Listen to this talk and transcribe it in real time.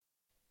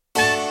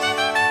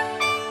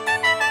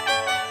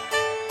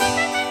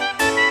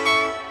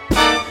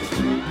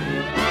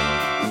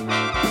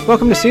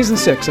Welcome to Season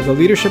 6 of the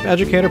Leadership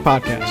Educator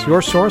Podcast,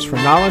 your source for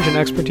knowledge and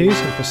expertise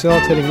in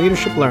facilitating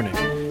leadership learning.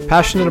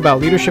 Passionate about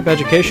leadership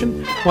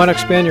education? Want to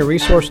expand your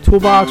resource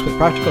toolbox with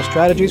practical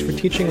strategies for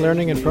teaching,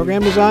 learning, and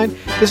program design?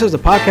 This is the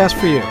podcast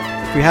for you.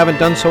 If you haven't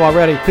done so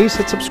already, please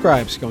hit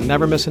subscribe so you'll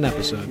never miss an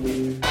episode.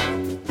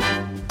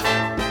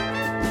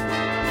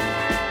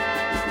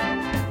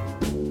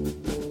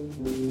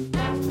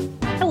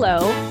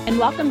 Hello, and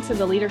welcome to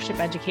the Leadership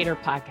Educator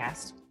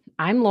Podcast.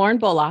 I'm Lauren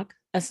Bullock,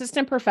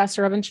 Assistant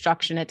Professor of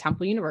Instruction at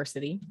Temple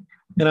University.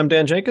 And I'm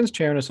Dan Jenkins,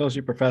 Chair and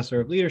Associate Professor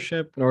of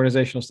Leadership and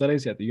Organizational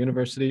Studies at the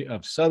University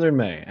of Southern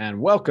Maine.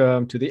 And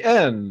welcome to the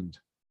end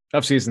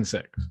of Season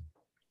 6.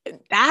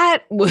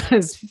 That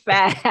was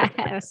fast.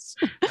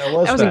 That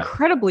was fast.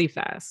 Incredibly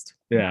fast.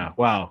 Yeah,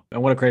 wow.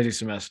 And what a crazy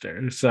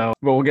semester. But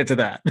we'll get to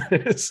that.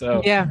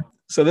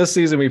 So this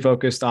season we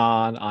focused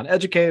on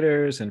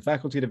educators and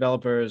faculty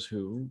developers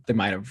who they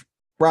might have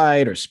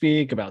write or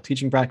speak about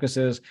teaching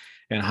practices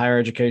in higher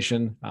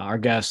education. Our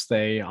guests,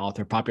 they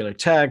author popular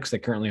texts. They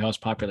currently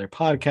host popular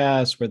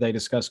podcasts where they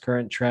discuss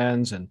current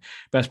trends and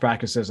best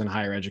practices in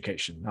higher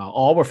education.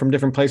 All were from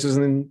different places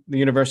in the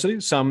university.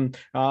 Some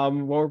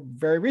were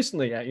very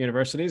recently at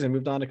universities and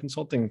moved on to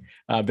consulting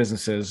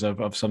businesses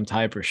of some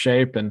type or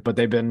shape. But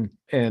they've been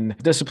in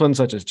disciplines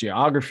such as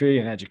geography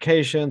and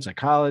education,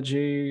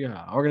 psychology,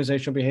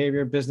 organizational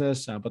behavior,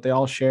 business, but they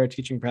all share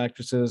teaching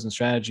practices and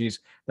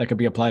strategies that could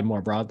be applied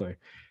more broadly.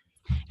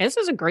 This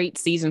was a great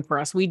season for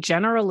us. We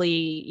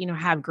generally,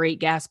 have great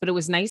guests, but it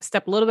was nice to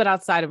step a little bit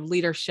outside of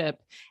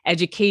leadership,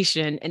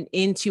 education, and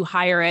into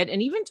higher ed,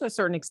 and even to a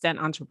certain extent,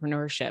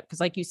 entrepreneurship. Because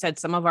like you said,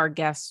 some of our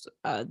guests,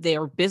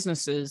 their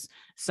businesses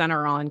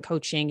center on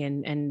coaching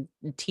and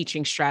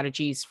teaching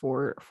strategies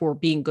for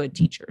being good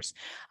teachers.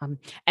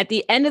 At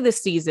the end of the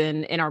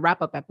season, in our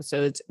wrap-up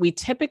episodes, we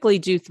typically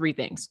do three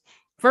things.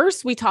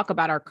 First, we talk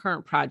about our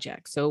current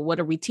project. So what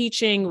are we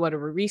teaching? What are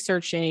we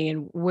researching?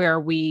 And where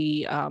are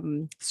we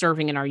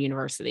serving in our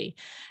university?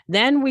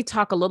 Then we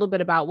talk a little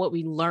bit about what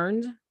we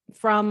learned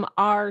from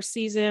our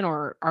season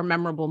or our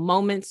memorable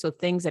moments. So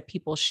things that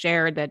people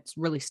shared that's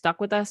really stuck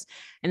with us.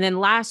 And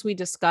then last, we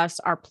discuss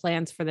our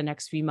plans for the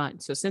next few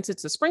months. So since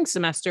it's a spring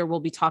semester,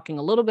 we'll be talking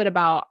a little bit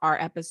about our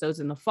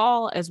episodes in the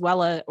fall as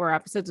well as our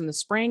episodes in the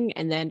spring,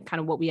 and then kind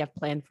of what we have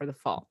planned for the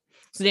fall.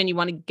 So Dan, you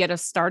want to get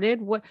us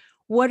started?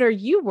 What are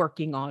you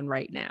working on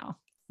right now?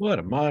 What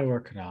am I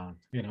working on?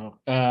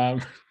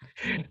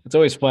 It's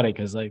always funny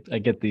because I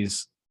get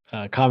these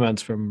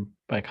comments from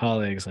my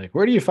colleagues like,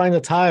 where do you find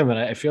the time? And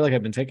I feel like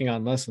I've been taking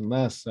on less and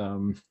less.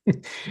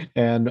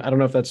 And I don't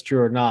know if that's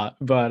true or not,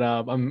 but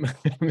I'm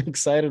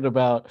excited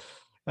about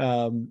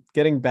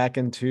getting back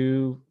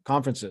into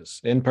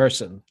conferences in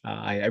person.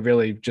 I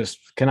really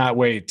just cannot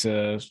wait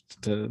to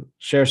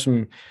share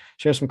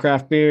some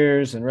craft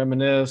beers and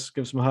reminisce,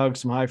 give some hugs,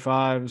 some high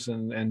fives,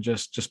 and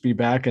just be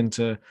back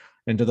into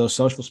those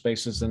social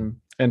spaces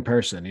in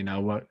person.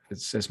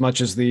 It's as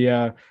much as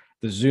the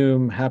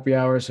Zoom happy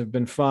hours have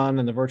been fun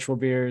and the virtual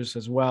beers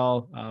as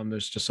well.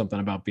 There's just something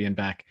about being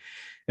back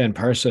in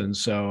person.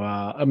 So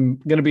I'm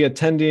going to be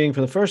attending for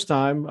the first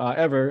time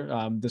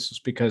ever. This is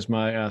because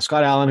my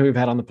Scott Allen, who we've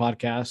had on the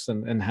podcast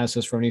and has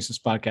his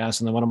Phronesis podcast,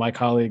 and then one of my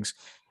colleagues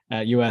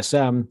at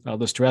USM,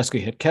 Liz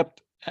Tereski, had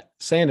kept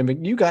saying to me,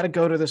 you got to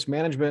go to this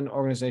Management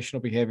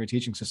Organizational Behavior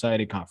Teaching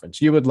Society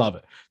conference. You would love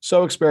it.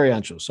 So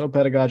experiential, so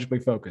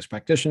pedagogically focused,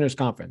 practitioners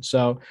conference.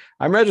 So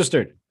I'm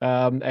registered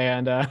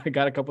and I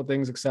got a couple of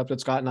things accepted.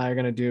 Scott and I are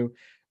going to do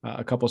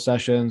a couple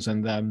sessions,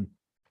 and then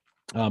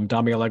Dami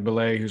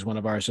Alegbile, who's one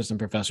of our assistant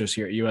professors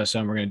here at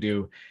USM, we're going to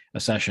do a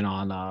session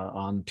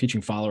on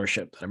teaching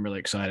followership that I'm really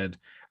excited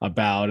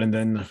about. And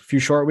then a few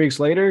short weeks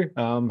later,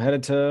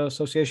 headed to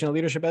Association of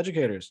Leadership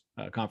Educators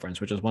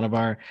conference, which is one of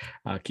our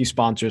key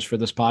sponsors for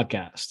this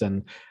podcast.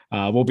 And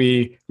we'll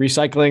be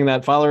recycling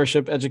that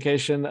followership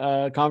education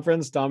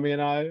conference, Dami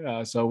and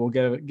I. So we'll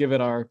give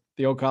it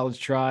the old college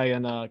try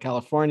in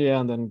California,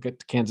 and then get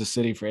to Kansas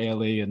City for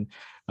ALE. And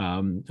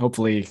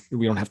hopefully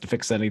we don't have to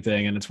fix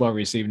anything, and it's well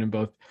received in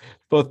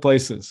both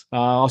places.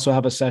 Also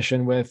have a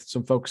session with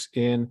some folks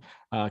in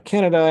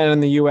Canada and in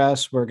the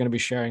US. We're going to be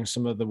sharing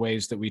some of the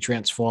ways that we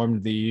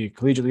transformed the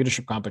collegiate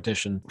leadership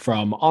competition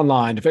from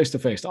online to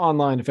face-to-face, to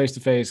online to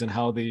face-to-face, and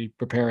how the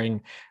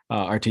preparing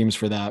our teams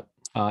for that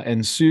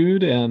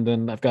ensued. And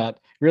then I've got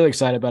really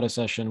excited about a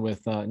session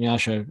with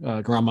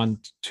Nyasha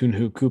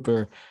Garaman-Tunhu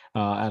Cooper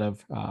out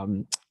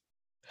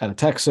of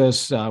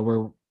Texas,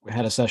 where we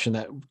had a session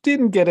that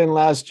didn't get in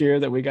last year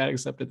that we got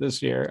accepted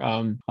this year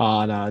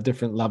on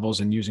different levels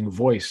and using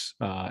voice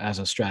as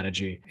a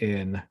strategy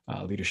in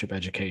leadership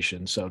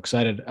education. So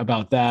excited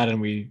about that.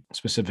 And we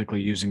specifically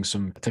using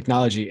some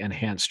technology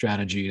enhanced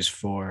strategies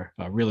for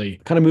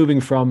really kind of moving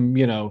from,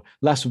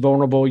 less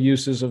vulnerable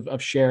uses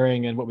of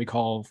sharing and what we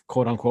call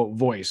quote unquote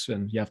voice.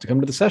 And you have to come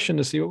to the session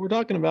to see what we're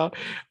talking about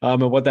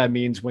and what that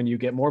means when you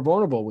get more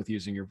vulnerable with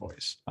using your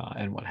voice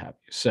and what have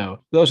you. So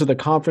those are the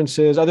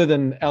conferences. Other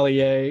than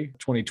LEA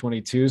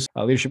 2022's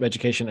Leadership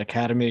Education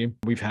Academy,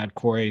 we've had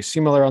Corey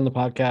Seemiller on the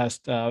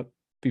podcast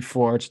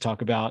before to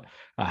talk about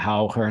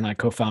how her and I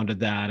co-founded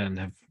that and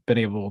have been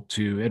able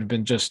to, have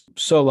been just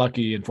so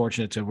lucky and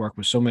fortunate to work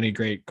with so many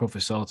great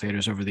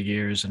co-facilitators over the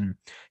years, and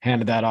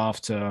handed that off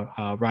to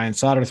Ryan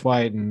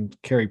Satterthwaite and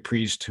Carrie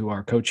Priest, who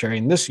are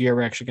co-chairing this year.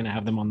 We're actually going to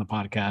have them on the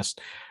podcast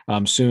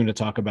soon to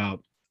talk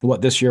about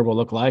what this year will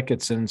look like.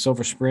 It's in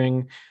Silver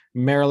Spring,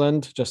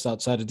 Maryland, just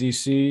outside of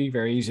DC,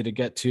 very easy to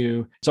get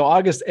to. So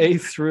August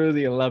 8th through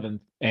the 11th.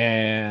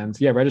 And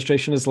yeah,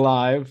 registration is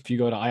live. If you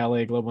go to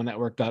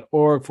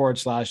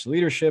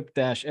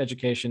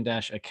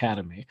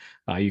ilaglobalnetwork.org/leadership-education-academy,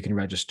 you can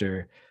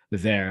register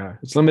there.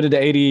 It's limited to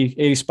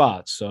 80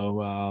 spots.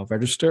 So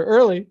register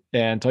early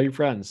and tell your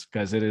friends,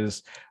 because it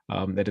is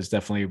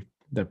definitely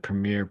the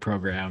premier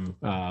program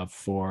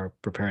for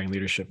preparing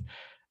leadership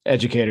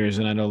educators.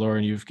 And I know,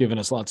 Lauren, you've given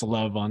us lots of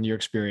love on your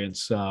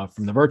experience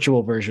from the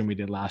virtual version we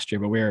did last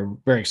year, but we're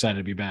very excited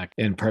to be back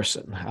in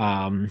person.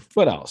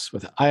 What else?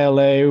 With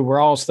ILA, we're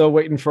all still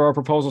waiting for our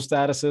proposal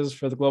statuses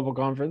for the global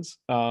conference.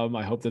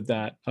 I hope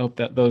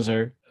that those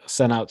are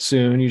sent out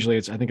soon. Usually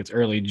I think it's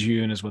early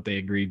June is what they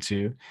agreed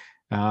to.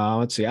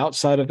 Let's see,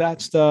 outside of that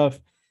stuff,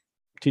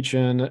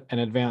 teaching and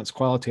advanced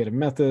qualitative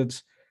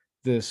methods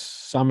this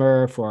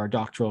summer for our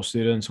doctoral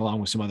students,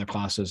 along with some other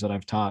classes that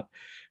I've taught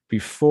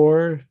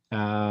before.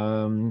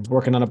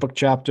 Working on a book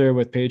chapter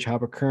with Paige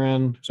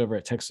Haber-Curran, who's over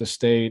at Texas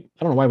State.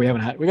 I don't know why we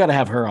got to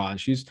have her on.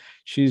 She's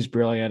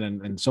brilliant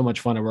and so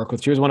much fun to work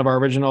with. She was one of our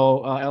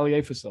original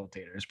LEA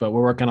facilitators, but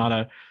we're working on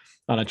a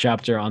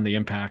chapter on the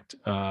impact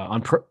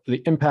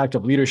the impact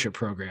of leadership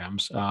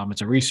programs.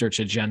 It's a research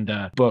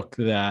agenda book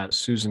that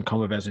Susan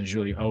Comavez and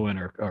Julie Owen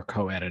are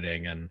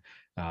co-editing, and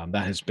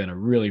that has been a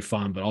really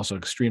fun, but also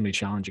extremely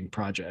challenging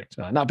project.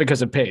 Not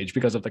because of Paige,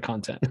 because of the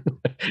content.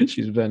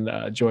 She's been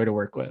a joy to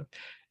work with.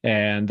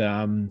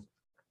 And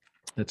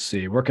let's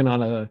see, working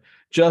on we're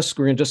just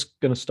going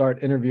to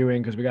start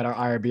interviewing, because we got our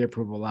IRB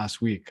approval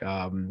last week.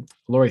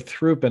 Lori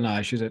Throop and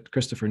I, she's at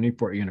Christopher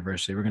Newport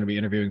University. We're going to be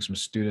interviewing some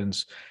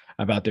students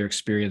about their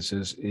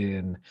experiences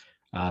in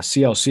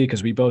CLC,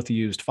 because we both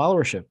used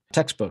followership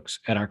textbooks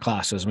at our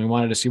classes, and we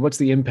wanted to see what's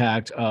the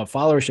impact of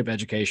followership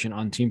education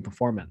on team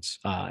performance.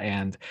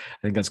 And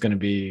I think that's going to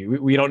be,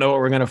 we don't know what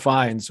we're going to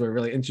find, so we're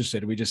really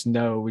interested. We just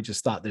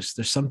thought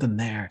there's something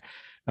there.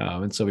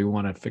 And so we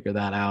want to figure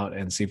that out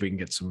and see if we can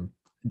get some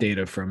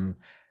data from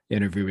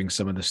interviewing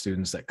some of the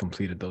students that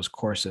completed those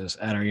courses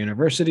at our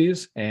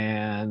universities.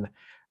 And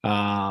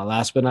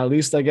last but not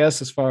least, I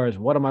guess, as far as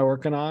what am I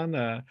working on,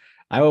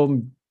 I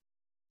will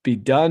be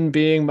done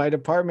being my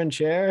department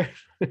chair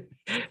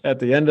at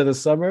the end of the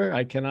summer.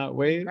 I cannot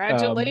wait.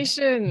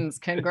 Congratulations.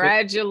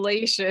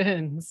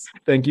 Congratulations.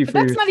 Thank you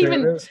for your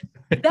service.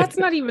 That's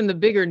not even the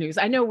bigger news.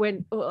 I know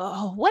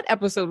what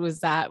episode was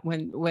that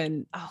when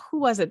who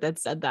was it that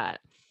said that?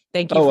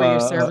 Thank you for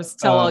your service.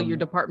 Tell all your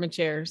department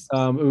chairs.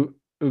 I know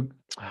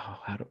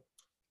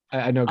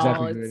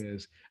exactly who it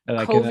is.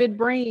 COVID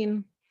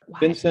brain.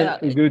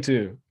 Vincent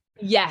Ugutu.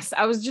 Yes,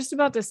 I was just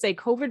about to say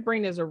COVID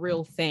brain is a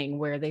real thing,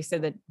 where they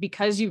said that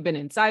because you've been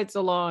inside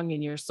so long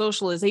and your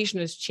socialization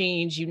has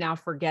changed, you now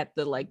forget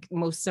the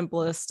most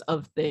simplest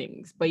of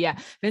things. But yeah,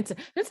 Vincent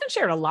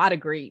shared a lot of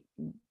great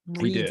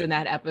reads in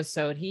that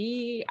episode.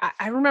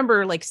 I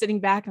remember sitting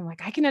back and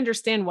I can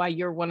understand why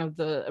you're one of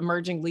the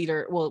emerging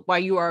why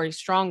you are a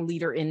strong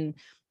leader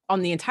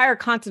on the entire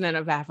continent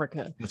of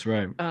Africa. That's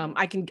right.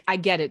 I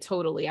get it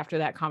totally after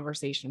that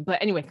conversation.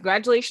 But anyway,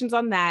 congratulations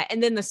on that.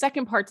 And then the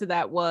second part to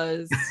that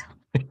was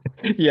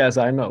yes,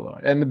 I know,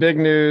 Lord. And the big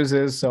news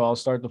is, so I'll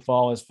start the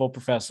fall as full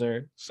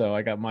professor. So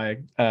I got my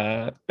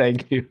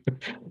thank you.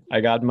 I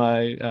got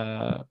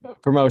my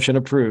promotion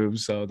approved.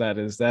 So that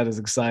is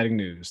exciting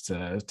news.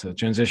 To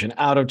transition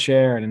out of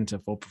chair and into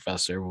full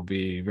professor will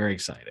be very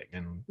exciting,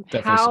 and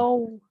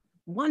how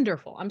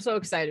wonderful. I'm so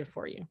excited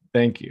for you.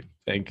 Thank you.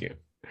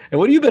 And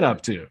what have you been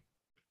up to?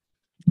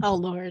 Oh,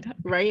 Lord.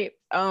 Right.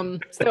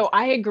 So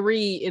I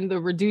agree in the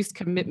reduced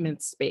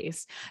commitment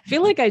space. I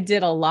feel like I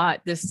did a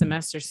lot this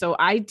semester. So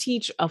I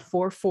teach a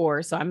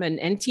 4-4. So I'm an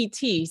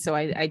NTT. So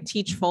I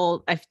teach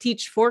I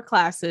teach 4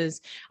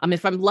 classes.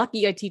 If I'm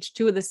lucky, I teach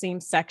 2 of the same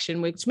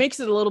section, which makes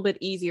it a little bit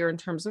easier in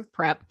terms of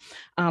prep.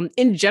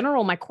 In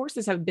general, my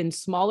courses have been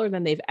smaller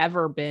than they've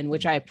ever been,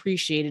 which I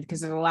appreciated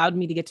because it allowed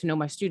me to get to know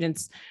my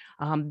students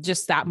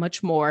just that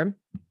much more.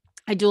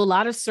 I do a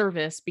lot of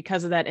service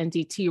because of that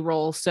NTT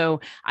role.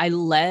 So I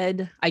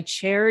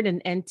chaired an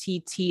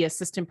NTT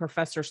assistant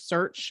professor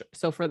search.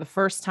 So for the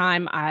first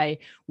time, I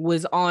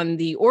was on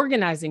the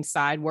organizing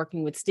side,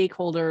 working with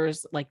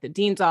stakeholders like the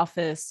dean's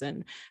office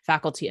and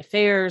faculty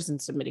affairs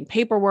and submitting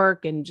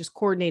paperwork and just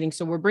coordinating.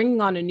 So we're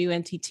bringing on a new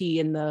NTT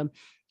in the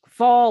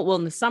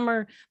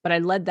summer, but I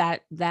led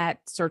that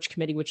search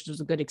committee, which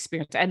was a good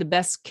experience. I had the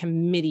best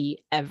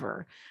committee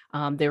ever.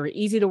 They were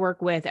easy to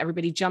work with.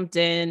 Everybody jumped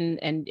in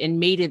and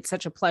made it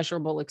such a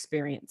pleasurable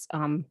experience.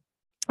 It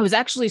was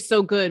actually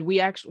so good.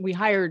 We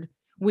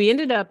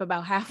ended up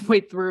about halfway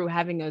through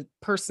having a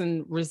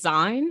person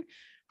resign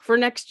for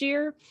next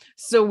year.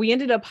 So we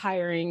ended up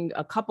hiring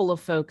a couple of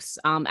folks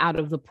out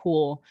of the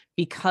pool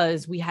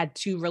because we had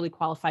two really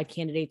qualified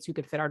candidates who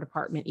could fit our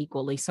department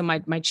equally. So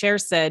my chair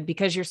said,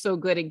 because you're so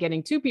good at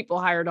getting two people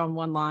hired on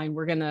one line,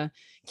 we're going to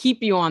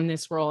keep you on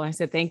this role. I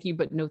said, thank you,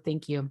 but no,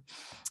 thank you.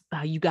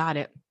 You got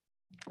it.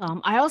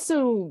 I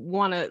also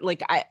want to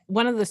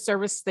one of the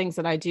service things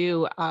that I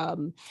do,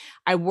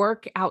 I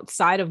work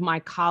outside of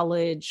my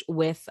college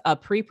with a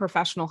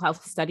pre-professional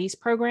health studies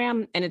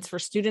program, and it's for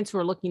students who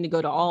are looking to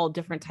go to all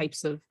different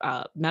types of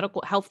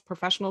medical health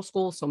professional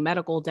schools. So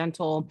medical,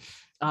 dental,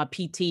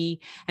 PT.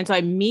 And so I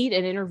meet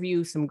and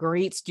interview some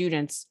great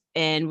students,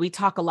 and we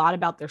talk a lot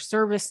about their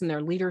service and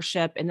their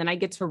leadership. And then I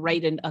get to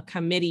write a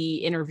committee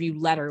interview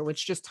letter,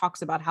 which just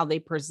talks about how they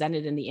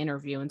presented in the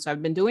interview. And so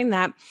I've been doing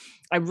that.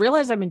 I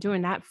realized I've been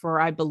doing that for,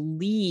 I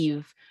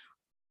believe,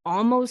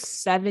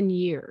 almost 7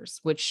 years,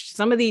 which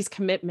some of these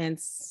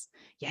commitments,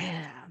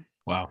 yeah.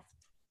 Wow.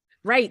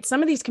 Right.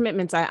 Some of these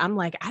commitments, I'm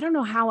like, I don't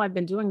know how I've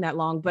been doing that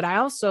long, but I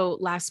also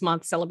last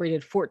month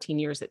celebrated 14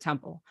 years at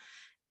Temple.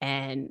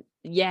 And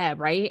yeah,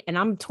 right. And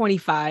I'm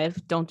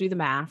 25, don't do the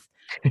math.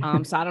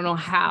 So I don't know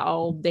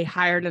how they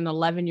hired an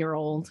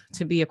 11-year-old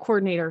to be a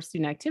coordinator of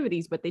student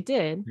activities, but they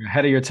did. You're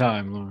ahead of your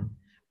time, Lauren.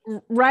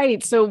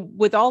 Right. So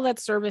with all that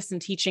service and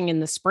teaching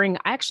in the spring,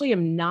 I actually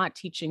am not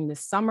teaching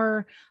this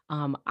summer.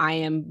 I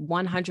am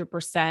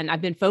 100%.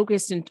 I've been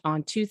focused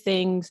on two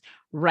things: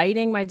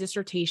 writing my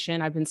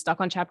dissertation. I've been stuck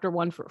on chapter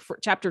 1 for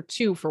chapter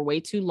 2 for way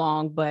too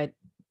long, but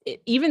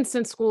even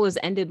since school has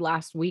ended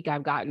last week,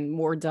 I've gotten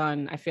more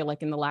done. I feel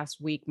like in the last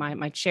week,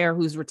 my chair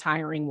who's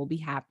retiring will be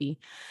happy.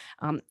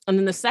 And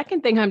then the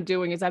second thing I'm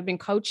doing is I've been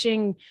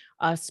coaching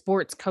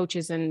sports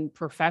coaches and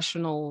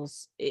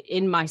professionals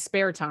in my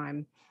spare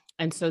time.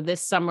 And so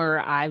this summer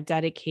I've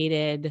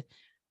dedicated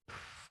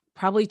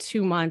probably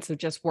 2 months of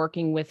just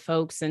working with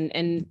folks,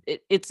 and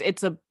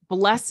it's a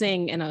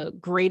blessing and a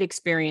great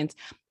experience.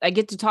 I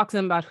get to talk to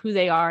them about who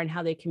they are and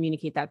how they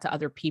communicate that to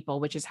other people,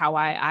 which is how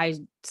I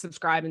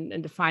subscribe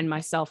and define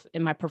myself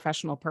in my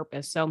professional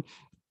purpose. So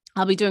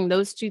I'll be doing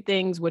those two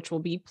things, which will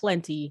be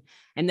plenty.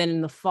 And then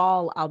in the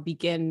fall, I'll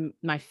begin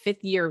my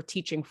 5th year of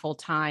teaching full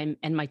time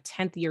and my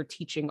 10th year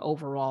teaching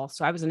overall.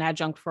 So I was an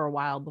adjunct for a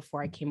while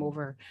before I came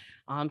over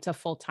to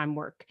full-time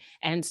work.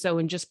 And so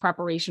in just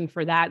preparation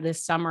for that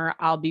this summer,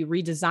 I'll be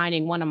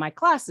redesigning one of my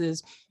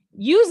classes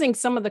using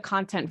some of the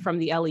content from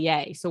the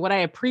LEA. So what I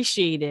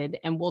appreciated,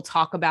 and we'll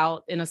talk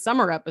about in a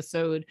summer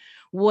episode,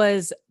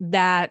 was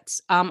that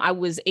I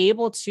was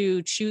able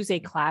to choose a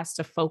class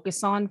to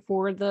focus on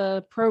for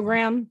the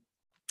program.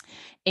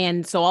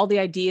 And so all the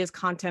ideas,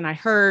 content I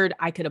heard,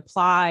 I could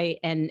apply,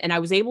 and I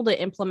was able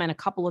to implement a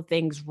couple of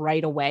things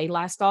right away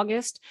last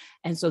August.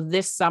 And so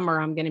this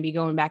summer, I'm going to be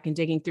going back and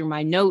digging through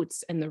my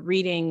notes and the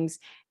readings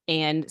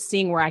and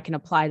seeing where I can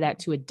apply that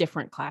to a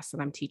different class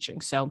that I'm teaching.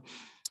 So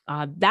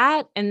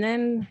that, and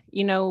then,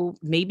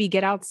 maybe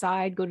get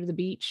outside, go to the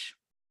beach,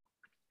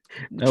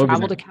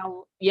 travel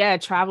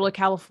to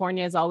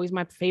California is always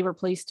my favorite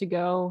place to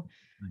go.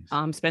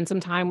 Nice. Spend some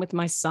time with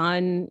my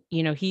son.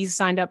 He's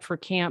signed up for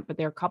camp, but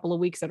there are a couple of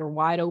weeks that are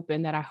wide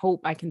open that I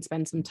hope I can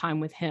spend some time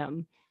with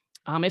him.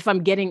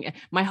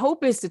 My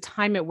hope is to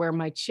time it where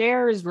my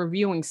chair is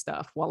reviewing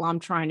stuff while I'm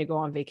trying to go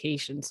on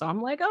vacation. So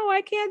I'm like, oh,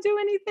 I can't do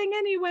anything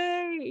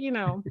anyway,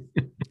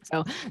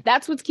 So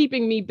that's what's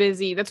keeping me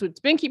busy. That's what's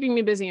been keeping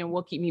me busy and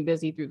will keep me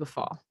busy through the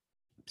fall.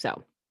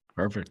 So.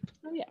 Perfect.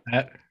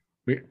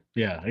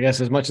 Yeah. I guess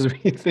as much as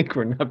we think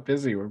we're not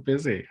busy, we're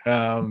busy.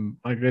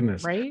 My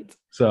goodness. Right.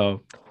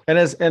 So,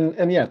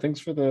 and yeah,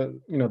 thanks for the,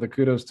 the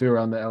kudos too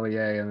around the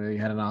LEA, and they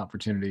had an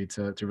opportunity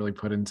to really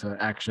put into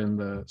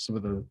action some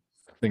of the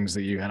things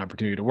that you had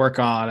opportunity to work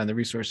on and the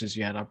resources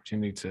you had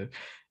opportunity to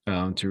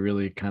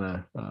really kind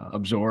of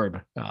absorb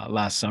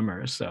last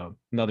summer. So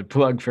another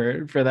plug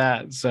for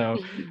that. So,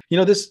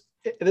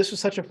 this was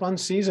such a fun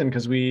season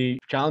because we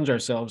challenged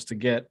ourselves to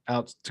go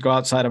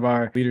outside of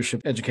our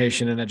leadership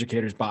education and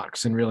educators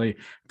box and really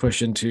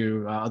push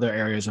into other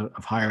areas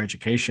of higher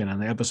education.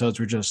 And the episodes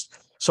were just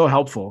so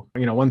helpful.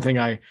 One thing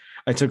I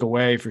took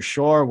away for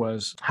sure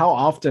was how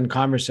often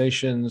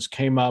conversations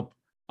came up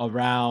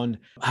around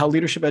how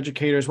leadership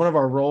educators, one of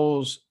our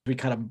roles we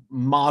kind of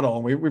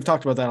model, we've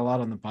talked about that a lot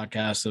on the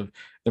podcast, of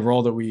the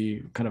role that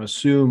we kind of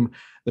assume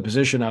the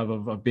position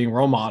of being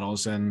role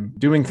models and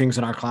doing things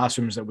in our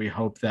classrooms that we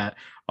hope that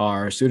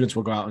our students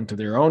will go out into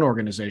their own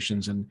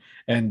organizations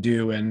and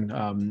do.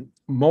 And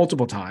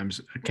multiple times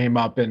it came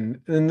up, and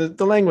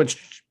the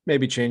language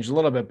maybe changed a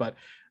little bit, but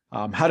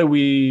how do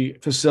we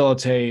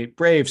facilitate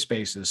brave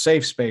spaces,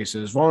 safe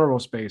spaces, vulnerable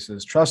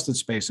spaces, trusted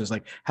spaces?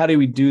 Like, how do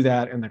we do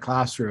that in the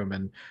classroom?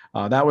 And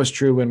that was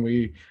true when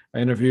we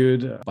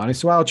interviewed Bonnie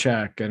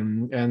Swalchek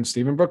and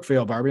Stephen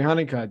Brookfield, Barbie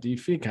Honeycutt, Dee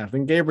Fee,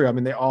 Kathleen Gabriel. I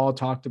mean, they all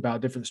talked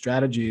about different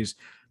strategies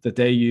that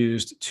they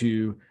used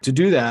to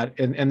do that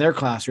in their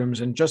classrooms,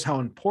 and just how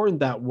important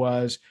that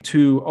was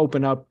to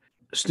open up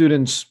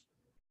students'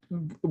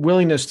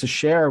 willingness to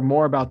share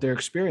more about their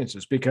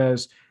experiences,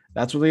 because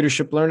that's what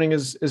leadership learning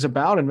is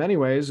about in many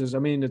ways. I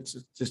mean, it's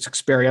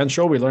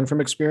experiential. We learn from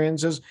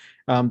experiences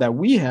that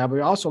we have.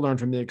 We also learn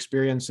from the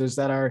experiences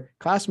that our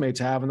classmates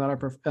have and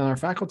that our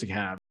faculty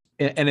have.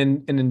 And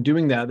in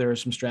doing that, there are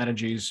some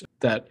strategies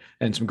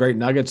and some great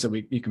nuggets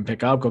that you can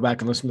pick up. Go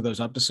back and listen to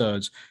those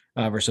episodes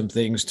for some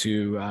things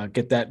to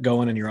get that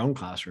going in your own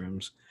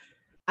classrooms.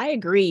 I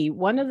agree.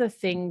 One of the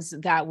things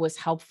that was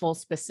helpful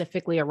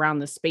specifically around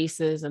the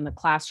spaces and the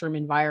classroom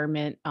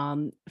environment,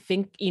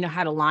 Fink,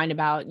 had a line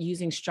about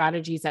using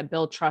strategies that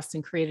build trust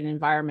and create an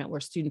environment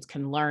where students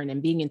can learn,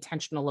 and being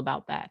intentional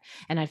about that.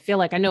 And I feel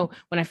like, I know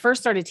when I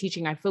first started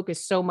teaching, I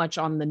focused so much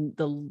on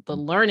the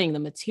learning, the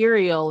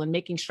material, and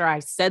making sure I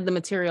said the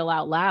material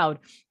out loud.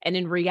 And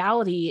in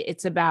reality,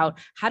 it's about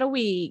how do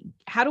we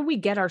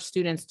get our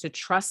students to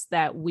trust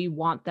that we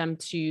want them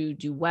to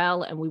do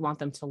well and we want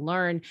them to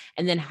learn,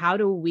 and then how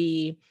do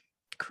we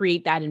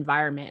create that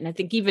environment? And I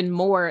think even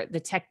more, the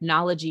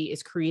technology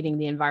is creating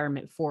the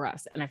environment for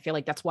us. And I feel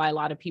like that's why a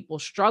lot of people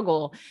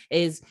struggle,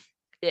 is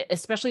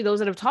especially those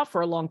that have taught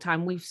for a long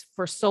time. We've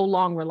for so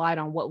long relied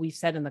on what we've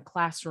said in the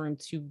classroom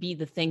to be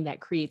the thing that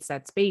creates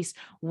that space,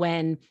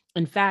 when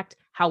in fact,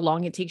 how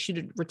long it takes you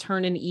to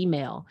return an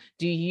email.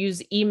 Do you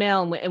use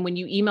email? And when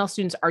you email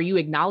students, are you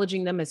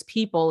acknowledging them as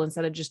people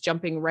instead of just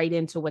jumping right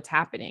into what's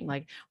happening?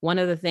 Like, one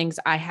of the things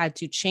I had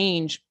to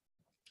change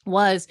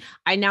was,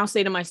 I now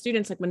say to my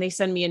students, like when they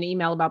send me an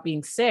email about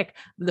being sick,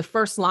 the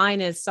first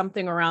line is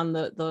something around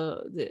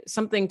the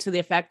something to the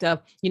effect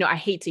of, I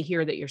hate to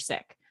hear that you're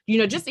sick.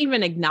 Just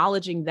even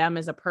acknowledging them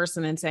as a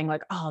person and saying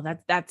like, oh,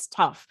 that's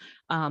tough.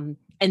 And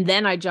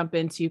then I jump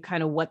into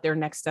kind of what their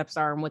next steps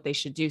are and what they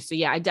should do. So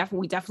yeah,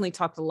 we definitely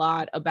talked a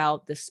lot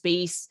about the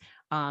space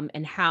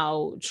and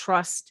how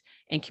trust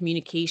and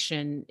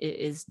communication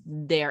is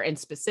there, and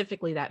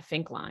specifically that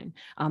Fink line.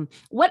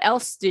 What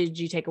else did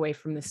you take away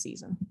from this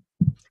season?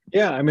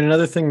 Yeah, I mean,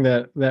 another thing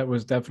that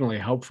was definitely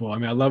helpful. I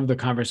mean, I love the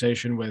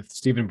conversation with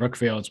Stephen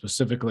Brookfield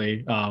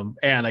specifically,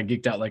 and I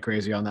geeked out like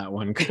crazy on that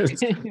one because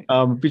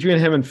between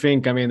him and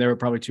Fink, I mean, they were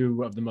probably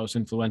two of the most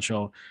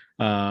influential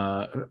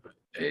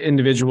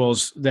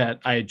individuals that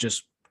I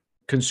just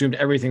consumed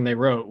everything they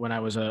wrote when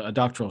I was a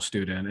doctoral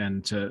student.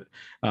 And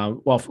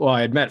while I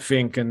had met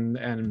Fink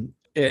and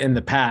in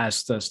the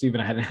past, Stephen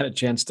I hadn't had a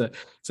chance to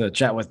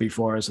chat with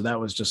before, so that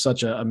was just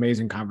such an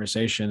amazing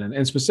conversation,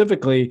 and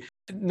specifically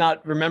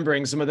not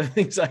remembering some of the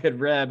things I had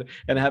read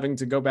and having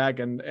to go back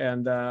and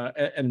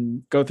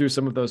go through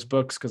some of those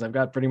books, because I've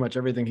got pretty much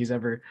everything he's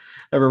ever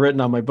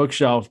written on my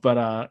bookshelf.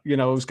 But it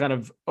was kind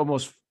of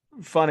almost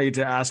funny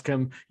to ask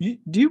him,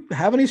 do you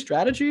have any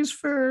strategies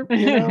for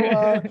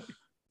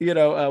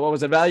what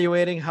was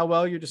evaluating how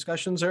well your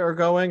discussions are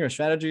going, or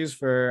strategies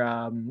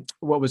for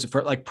what was it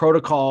for, like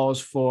protocols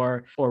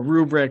for or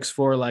rubrics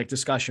for like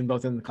discussion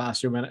both in the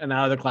classroom and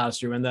out of the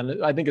classroom? And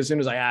then I think as soon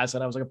as I asked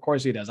it, I was like, of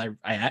course he does.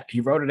 He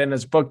wrote it in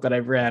his book that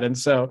I've read, and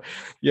so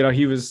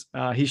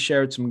he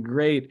shared some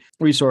great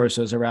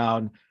resources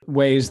around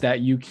ways that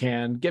you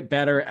can get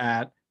better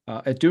at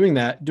doing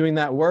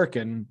that work,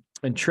 and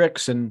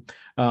tricks and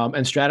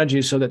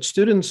strategies, so that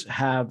students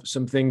have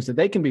some things that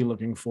they can be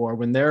looking for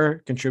when they're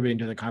contributing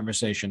to the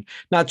conversation,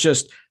 not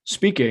just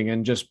speaking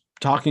and just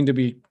talking to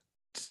be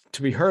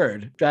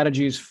heard.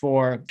 Strategies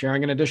for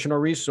sharing an additional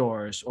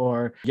resource,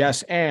 or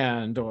yes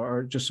and,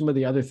 or just some of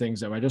the other things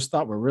that I just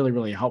thought were really,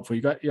 really helpful.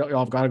 Y'all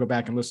have got to go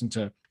back and listen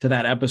to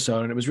that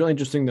episode. And it was really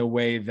interesting the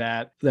way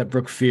that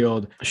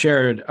Brookfield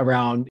shared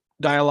around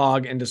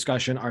dialogue and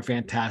discussion are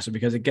fantastic,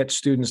 because it gets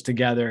students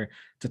together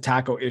to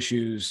tackle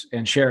issues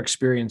and share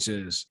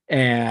experiences.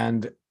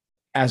 And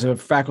as a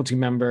faculty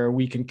member,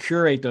 we can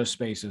curate those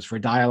spaces for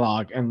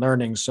dialogue and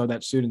learning so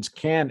that students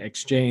can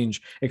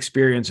exchange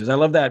experiences. I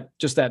love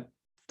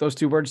those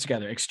two words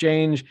together,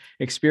 exchange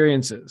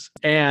experiences,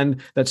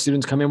 and that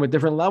students come in with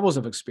different levels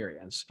of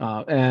experience.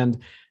 And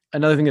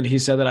another thing that he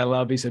said that I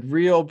love, he said,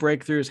 real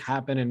breakthroughs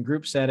happen in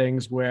group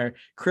settings where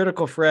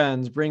critical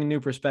friends bring new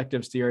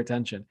perspectives to your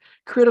attention.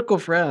 Critical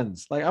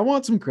friends. Like, I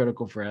want some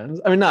critical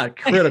friends. I mean, not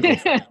critical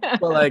friends,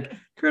 but like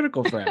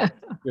critical friends,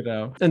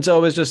 And so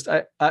it was just,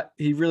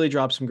 he really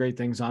dropped some great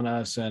things on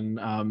us,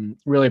 and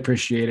really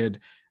appreciated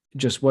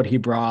just what he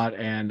brought.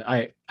 And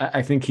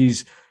I think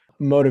he's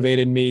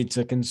motivated me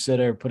to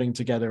consider putting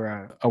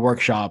together a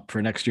workshop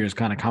for next year's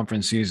kind of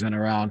conference season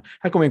around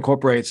how can we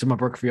incorporate some of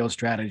Brookfield's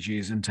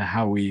strategies into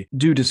how we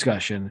do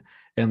discussion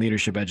and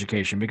leadership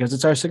education, because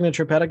it's our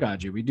signature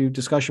pedagogy. We do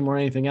discussion more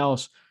than anything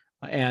else.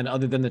 And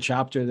other than the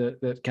chapter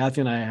that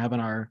Kathy and I have in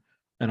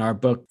our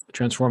book,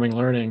 Transforming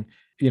Learning,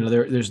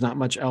 there's not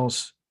much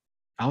else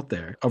out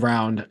there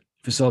around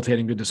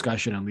facilitating good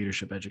discussion on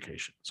leadership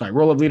education. Sorry,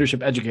 role of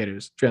leadership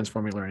educators,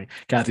 transforming learning.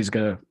 Kathy's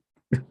gonna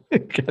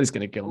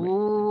kill me.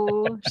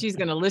 Ooh, she's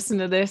gonna listen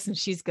to this and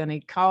she's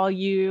gonna call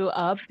you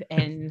up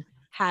and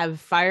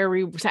have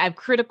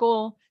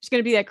critical. She's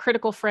gonna be that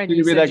critical friend.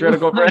 You be that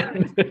critical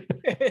friend.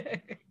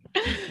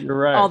 You're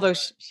right. Although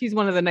she's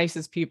one of the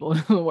nicest people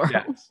in the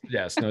world.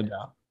 Yes, no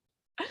doubt.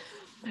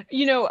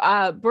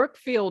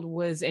 Brookfield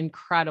was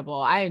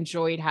incredible. I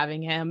enjoyed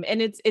having him.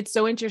 And it's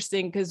so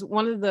interesting because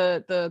one of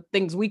the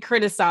things we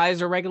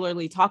criticize or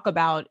regularly talk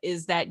about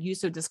is that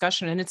use of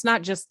discussion. And it's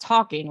not just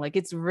talking, like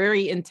it's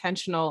very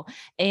intentional.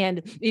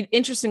 And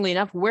interestingly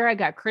enough, where I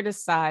got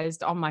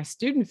criticized on my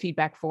student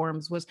feedback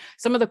forums was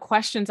some of the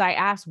questions I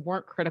asked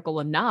weren't critical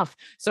enough.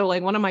 So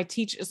like one of my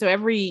teachers, so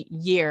every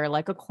year,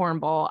 like a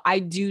cornball, I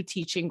do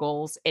teaching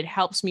goals. It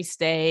helps me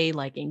stay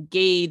like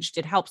engaged.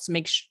 It helps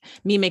me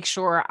make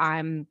sure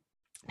I'm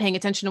paying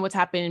attention to what's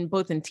happened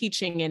both in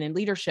teaching and in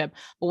leadership.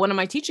 But one of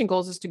my teaching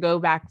goals is to go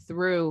back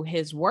through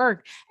his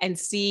work and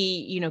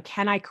see,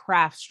 can I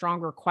craft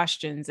stronger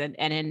questions? And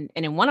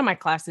in one of my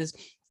classes,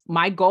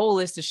 my goal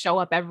is to show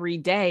up every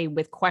day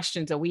with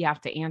questions that we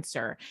have to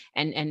answer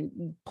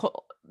and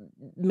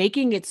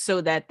making it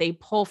so that they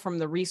pull from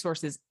the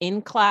resources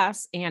in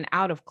class and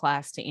out of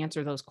class to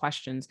answer those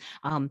questions.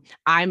 I'm,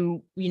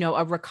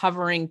 a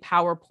recovering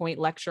PowerPoint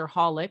lecture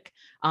holic.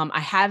 I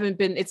haven't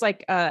been, it's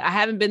like, I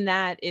haven't been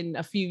that in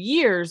a few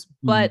years,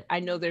 but I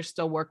know there's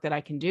still work that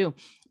I can do.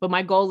 But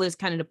my goal is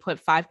kind of to put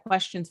 4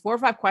 or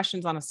 5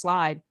 questions on a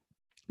slide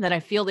that I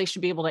feel they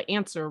should be able to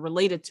answer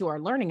related to our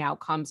learning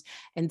outcomes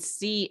and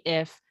see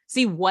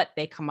what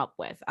they come up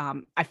with.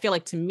 I feel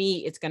like to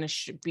me, it's going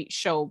to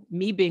show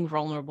me being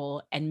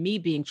vulnerable and me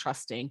being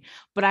trusting.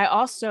 But I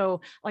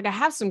also, I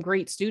have some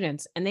great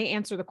students and they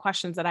answer the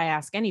questions that I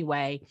ask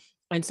anyway.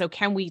 And so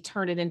can we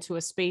turn it into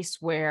a space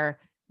where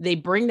they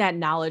bring that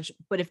knowledge,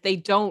 but if they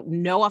don't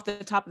know off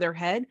the top of their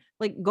head,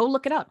 go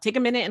look it up, take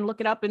a minute and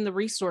look it up in the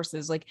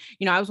resources.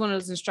 I was one of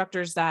those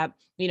instructors that,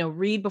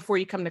 read before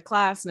you come to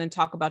class and then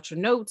talk about your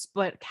notes,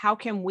 but how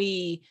can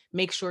we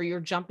make sure you're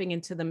jumping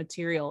into the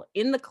material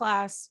in the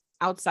class,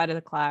 outside of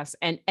the class,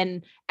 and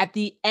at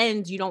the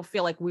end you don't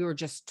feel like we were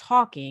just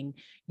talking.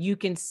 You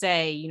can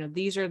say,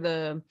 these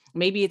are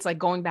maybe it's like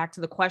going back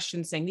to the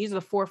questions, saying these are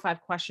the 4 or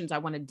 5 questions I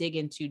want to dig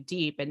into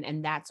deep,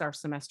 and that's our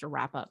semester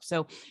wrap up.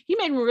 So he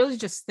made me really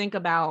just think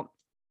about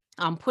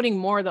putting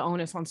more of the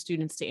onus on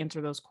students to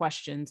answer those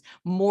questions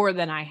more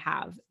than I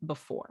have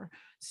before.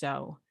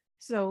 So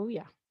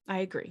yeah, I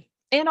agree.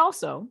 And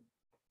also,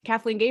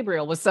 Kathleen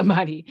Gabriel was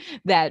somebody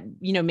that,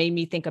 made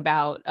me think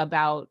about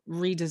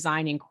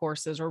redesigning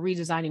courses or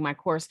redesigning my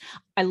course.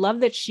 I love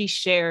that she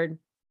shared,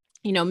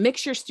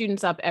 mix your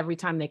students up every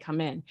time they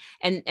come in.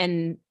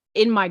 And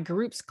in my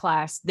groups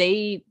class,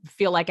 they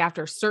feel like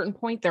after a certain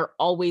point, they're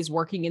always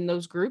working in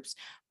those groups.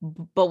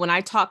 But when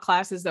I taught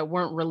classes that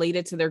weren't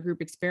related to their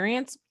group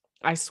experience,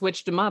 I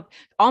switched them up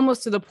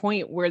almost to the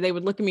point where they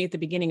would look at me at the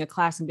beginning of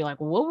class and be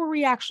like, well, what were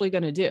we actually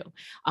going to do?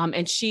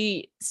 And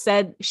she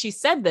said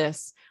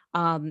this,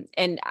 and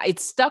it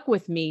stuck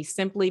with me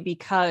simply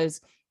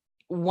because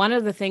one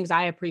of the things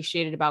I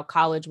appreciated about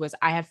college was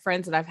I have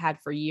friends that I've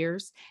had for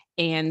years,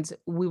 and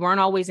we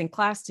weren't always in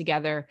class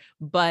together,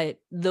 but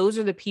those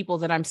are the people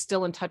that I'm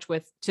still in touch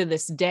with to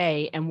this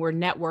day, and we're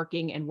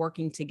networking and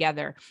working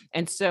together.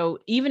 And so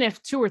even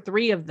if 2 or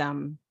 3 of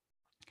them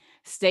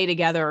stay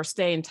together or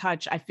stay in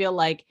touch, I feel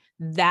like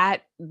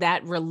that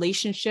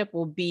relationship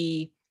will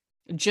be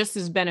just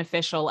as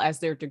beneficial as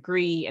their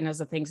degree and as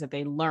the things that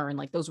they learn.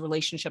 Like those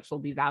relationships will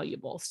be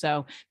valuable.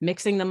 So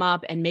mixing them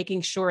up and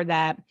making sure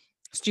that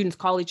students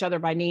call each other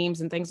by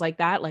names and things like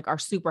that, are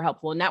super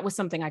helpful. And that was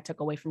something I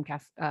took away from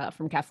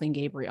Kathleen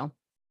Gabriel.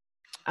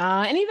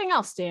 Anything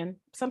else, Dan?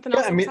 Something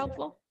else that's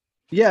helpful?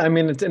 Yeah, I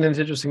mean, it's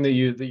interesting that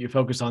you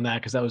focus on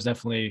that, because that was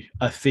definitely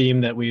a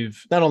theme that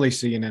we've not only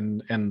seen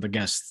in the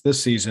guests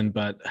this season,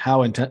 but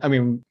how intense. I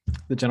mean,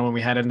 the gentleman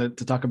we had in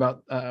to talk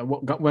about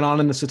what went on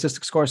in the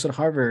statistics course at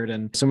Harvard,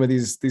 and some of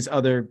these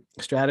other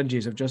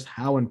strategies of just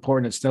how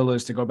important it still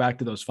is to go back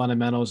to those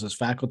fundamentals as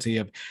faculty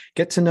of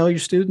get to know your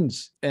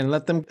students and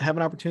let them have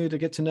an opportunity to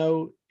get to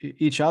know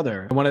each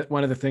other.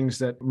 One of the things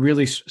that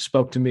really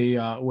spoke to me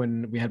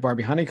when we had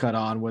Barbie Honeycutt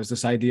on was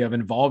this idea of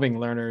involving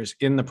learners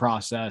in the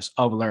process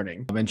of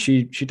learning. And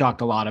she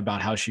talked a lot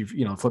about how she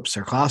flips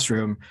her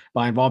classroom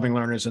by involving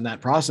learners in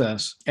that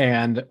process,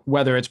 and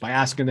whether it's by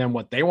asking them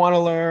what they want to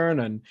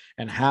learn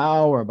and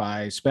how, or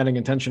by spending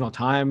intentional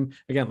time,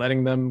 again,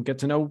 letting them get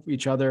to know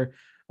each other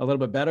a little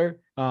bit better.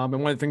 And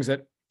one of the things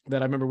that I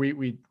remember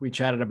we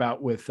chatted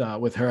about with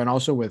her and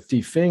also with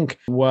Dee Fink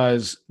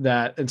was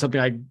that, and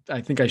something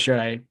I think I shared,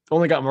 I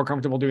only got more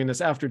comfortable doing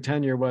this after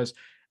tenure, was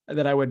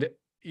that I would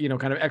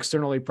kind of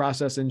externally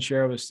process and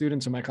share with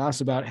students in my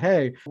class about,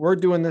 hey, we're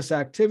doing this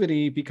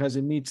activity because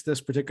it meets this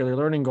particular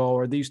learning goal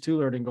or these 2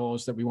 learning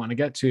goals that we want to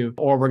get to,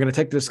 or we're going to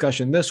take the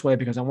discussion this way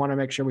because I want to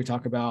make sure we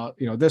talk about,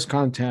 this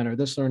content or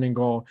this learning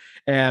goal,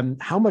 and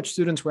how much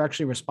students were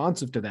actually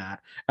responsive to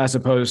that, as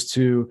opposed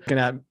to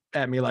looking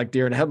at me like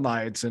deer in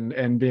headlights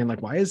and being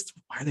like, why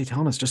are they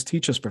telling us just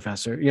teach us,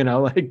 professor?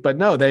 But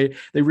no, they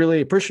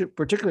really appreciate,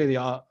 particularly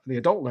the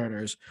adult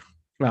learners,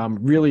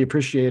 really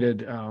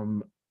appreciated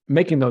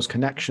making those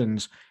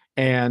connections,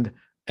 and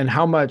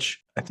how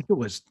much, I think it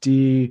was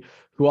Dee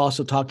who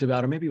also talked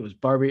about, or maybe it was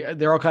Barbie,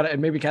 they're all kind of,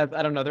 and maybe Kath,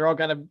 I don't know, they're all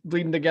kind of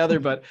bleeding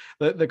together, but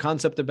the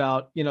concept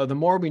about, the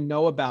more we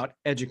know about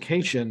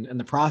education and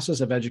the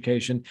process of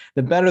education,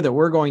 the better that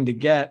we're going to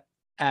get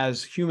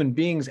as human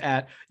beings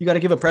at, you got to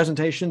give a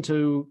presentation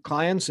to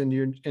clients and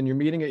you're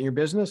meeting at your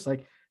business.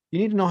 Like, you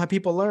need to know how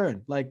people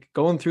learn, like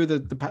going through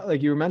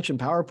like you mentioned,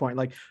 PowerPoint,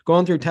 like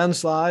going through 10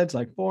 slides,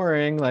 like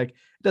boring, like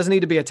it doesn't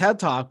need to be a TED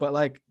talk, but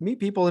like meet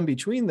people in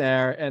between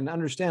there and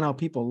understand how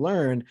people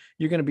learn.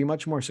 You're going to be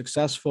much more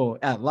successful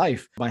at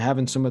life by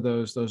having some of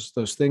those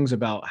things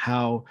about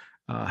how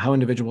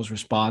individuals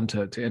respond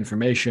to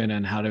information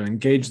and how to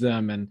engage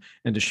them and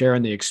to share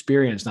in the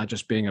experience, not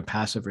just being a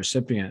passive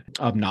recipient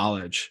of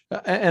knowledge.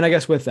 And I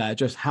guess with that,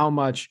 just how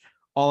much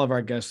all of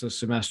our guests this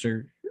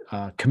semester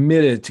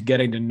committed to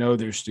getting to know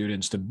their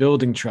students, to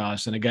building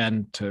trust, and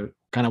again, to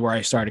kind of where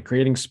I started,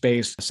 creating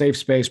space, safe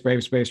space,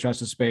 brave space,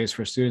 trusted space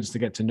for students to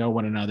get to know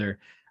one another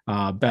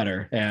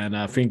better.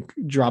 And Fink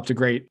dropped a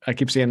great, I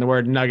keep saying the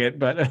word nugget,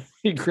 but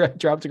he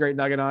dropped a great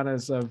nugget on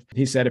us.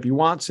 He said, if you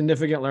want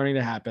significant learning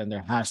to happen,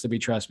 there has to be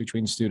trust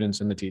between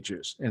students and the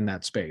teachers in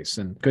that space.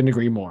 And couldn't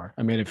agree more.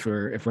 I mean, if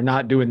we're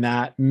not doing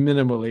that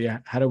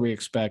minimally, how do we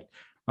expect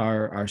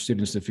our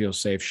students to feel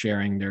safe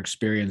sharing their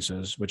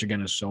experiences, which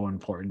again is so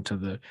important to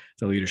the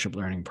leadership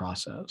learning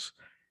process?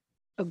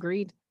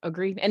 Agreed.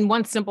 And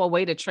one simple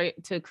way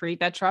to create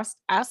that trust: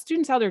 ask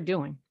students how they're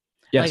doing.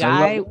 Yes,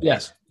 Like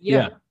yes,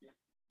 yeah.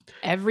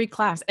 Every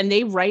class, and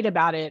they write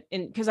about it.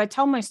 And because I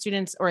tell my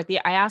students, or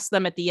I ask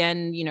them at the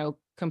end,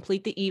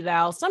 complete the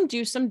eval. Some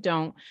do, some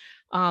don't.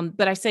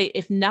 But I say,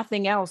 if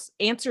nothing else,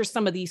 answer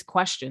some of these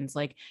questions.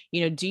 Like,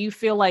 do you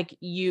feel like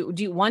do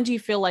you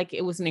feel like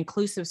it was an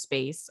inclusive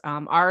space?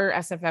 Our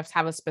SFFs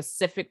have a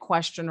specific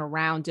question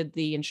around, did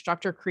the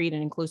instructor create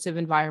an inclusive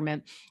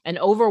environment? And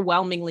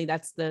overwhelmingly,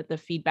 that's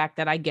the feedback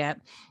that I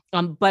get.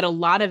 But a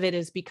lot of it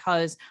is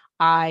because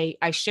I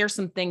share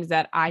some things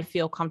that I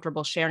feel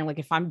comfortable sharing. Like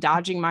if I'm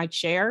dodging my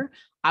chair,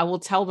 I will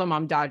tell them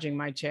I'm dodging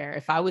my chair.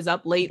 If I was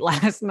up late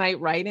last night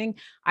writing,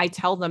 I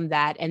tell them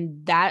that.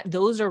 And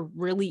those are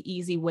really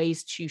easy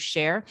ways to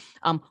share.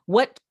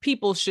 What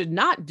people should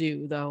not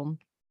do, though,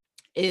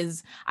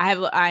 is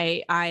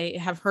I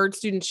have heard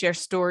students share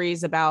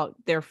stories about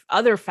their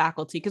other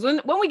faculty, because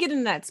when we get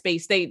in that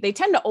space, they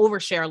tend to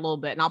overshare a little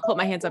bit, and I'll put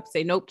my hands up and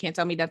say, nope, can't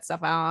tell me that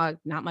stuff,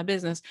 not my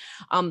business.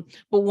 But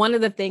one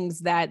of the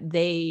things that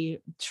they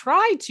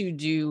try to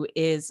do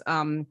is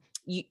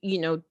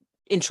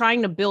in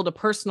trying to build a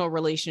personal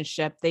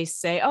relationship, they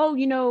say,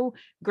 oh,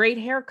 great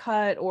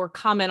haircut, or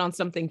comment on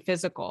something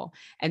physical.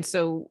 And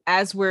so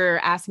as we're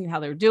asking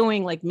how they're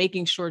doing, like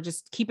making sure,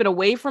 just keep it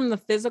away from the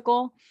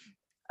physical,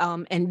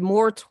 and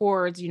more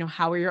towards,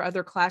 how are your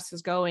other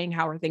classes going?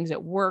 How are things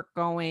at work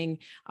going?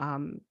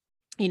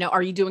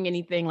 Are you doing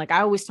anything? Like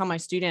I always tell my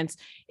students,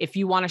 if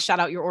you want to shout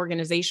out your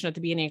organization at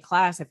the beginning of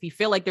class, if you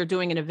feel like they're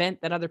doing an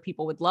event that other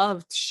people would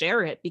love,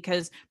 share it,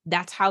 because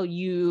that's how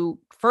you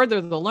further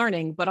the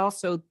learning, but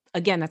also,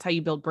 again, that's how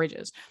you build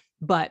bridges.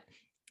 But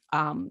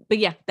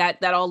yeah,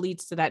 that all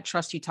leads to that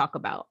trust you talk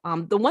about.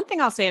 The one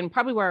thing I'll say, and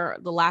probably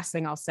the last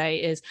thing I'll say,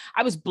 is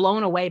I was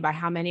blown away by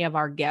how many of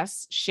our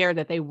guests shared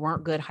that they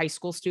weren't good high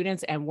school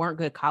students and weren't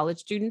good college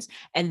students.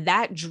 And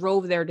that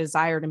drove their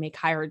desire to make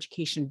higher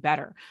education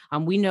better.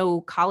 We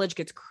know college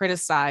gets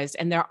criticized,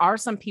 and there are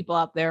some people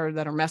out there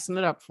that are messing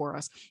it up for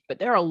us, but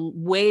there are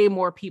way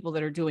more people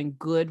that are doing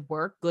good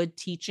work, good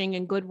teaching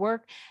and good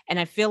work. And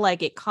I feel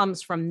like it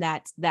comes from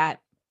that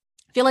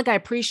I feel like I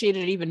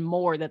appreciated it even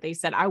more that they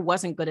said, I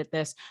wasn't good at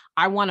this.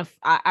 I want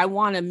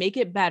to make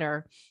it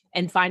better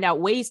and find out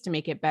ways to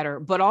make it better.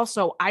 But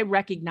also I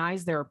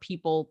recognize there are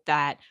people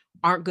that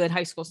aren't good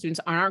high school students,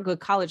 aren't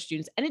good college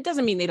students. And it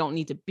doesn't mean they don't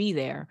need to be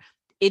there.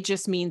 It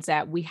just means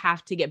that we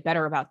have to get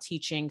better about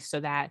teaching, so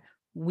that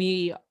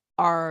we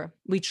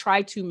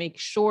try to make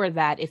sure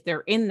that if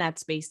they're in that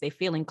space, they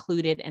feel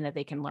included and that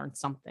they can learn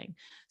something.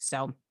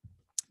 So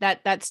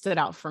that stood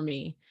out for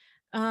me.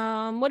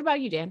 What about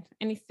you, Dan?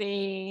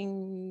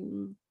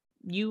 Anything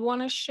you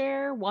want to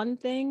share? One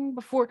thing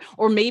before,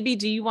 or maybe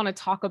do you want to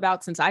talk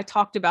about, since I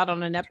talked about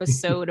on an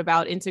episode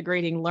about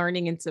integrating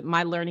learning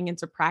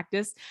into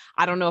practice,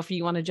 I don't know if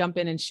you want to jump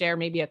in and share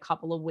maybe a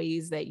couple of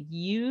ways that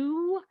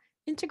you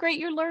integrate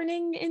your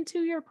learning into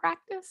your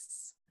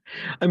practice?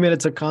 I mean,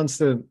 it's a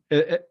constant,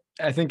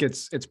 I think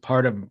it's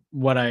part of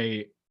what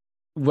I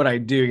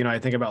do. I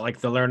think about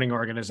like the learning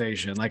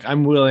organization, like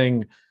I'm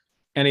willing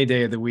any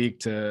day of the week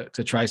to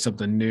try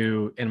something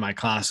new in my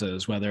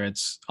classes, whether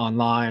it's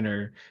online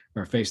or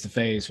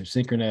face-to-face or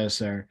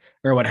synchronous or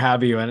what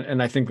have you.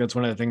 And I think that's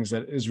one of the things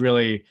that is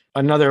really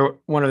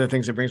one of the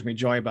things that brings me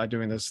joy about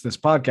doing this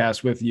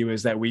podcast with you,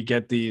 is that we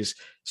get these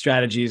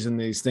strategies and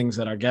these things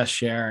that our guests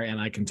share, and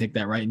I can take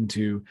that right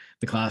into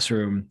the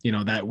classroom,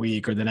 that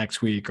week or the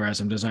next week, or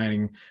as I'm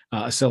designing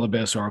a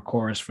syllabus or a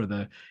course for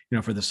the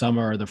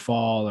summer or the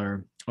fall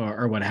or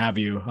what have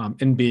you,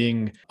 and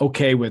being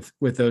okay with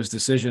those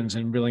decisions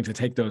and willing to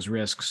take those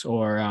risks.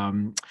 Or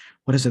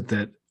what is it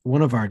that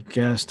one of our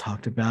guests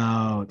talked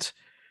about?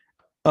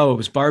 Oh, it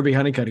was Barbie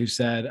Honeycutt who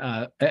said,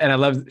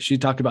 and she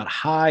talked about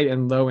high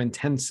and low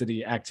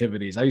intensity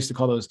activities. I used to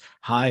call those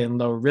high and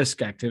low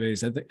risk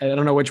activities. I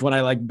don't know which one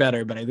I like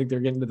better, but I think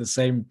they're getting to the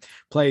same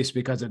place,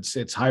 because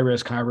it's high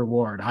risk, high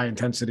reward, high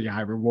intensity,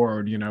 high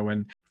reward,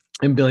 and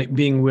and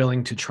being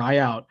willing to try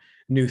out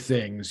new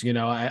things.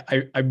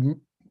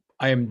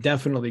 I am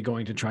definitely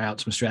going to try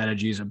out some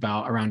strategies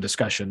around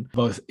discussion,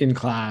 both in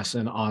class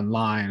and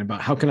online,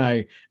 about how can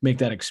I make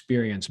that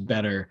experience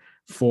better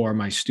for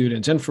my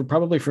students and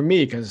probably for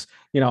me, because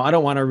I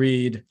don't want to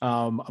read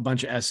a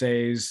bunch of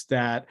essays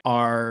that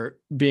are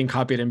being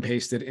copied and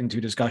pasted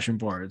into discussion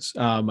boards.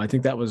 I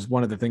think that was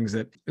one of the things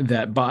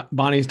that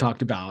Bonnie's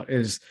talked about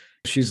is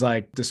she's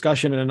like,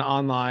 discussion in an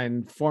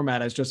online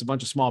format is just a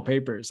bunch of small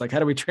papers. Like, how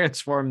do we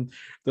transform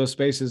those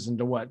spaces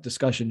into what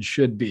discussion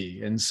should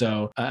be? And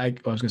so I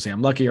was going to say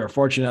I'm lucky or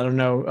fortunate. I don't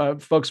know.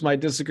 Folks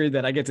might disagree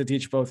that I get to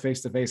teach both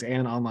face-to-face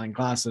and online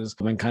classes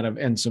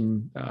and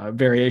some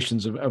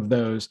variations of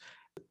those.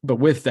 But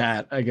with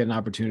that, I get an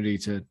opportunity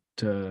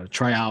to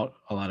try out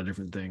a lot of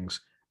different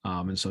things.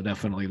 And so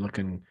definitely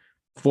looking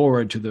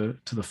forward to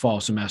the fall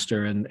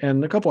semester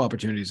and a couple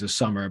opportunities this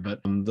summer,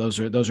 but those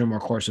are more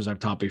courses I've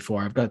taught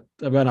before. I've got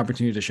an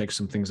opportunity to shake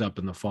some things up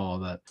in the fall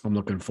that I'm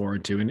looking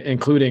forward to, and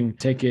including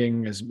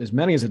taking as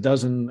many as a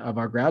dozen of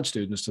our grad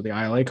students to the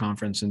ILA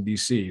conference in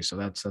DC. So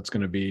that's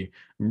going to be,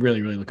 I'm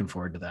really, really looking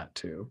forward to that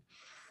too.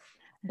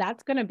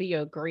 That's going to be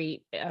a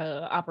great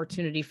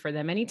opportunity for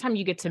them. Anytime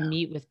you get to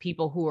meet with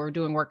people who are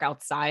doing work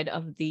outside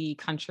of the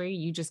country,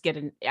 you just get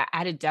an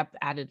added depth,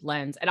 added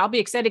lens. And I'll be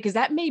excited because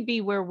that may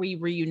be where we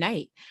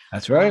reunite.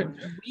 That's right.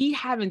 We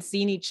haven't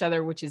seen each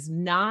other, which is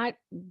not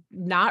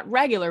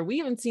regular. We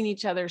haven't seen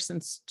each other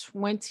since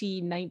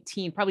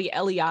 2019, probably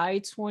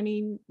LEI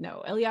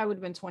LEI would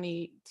have been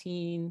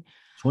 2018.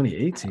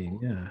 2018,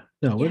 yeah.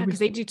 No, yeah, because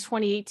they do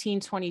 2018,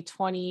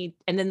 2020,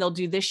 and then they'll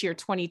do this year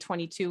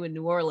 2022 in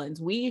New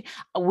Orleans. We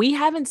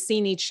haven't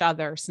seen each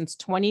other since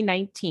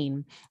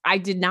 2019. I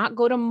did not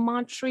go to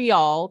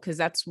Montreal because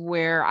that's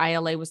where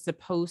ILA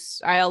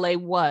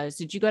was.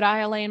 Did you go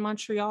to ILA in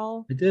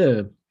Montreal? I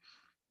did.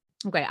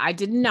 Okay, I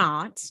did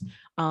not.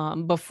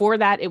 Before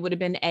that, it would have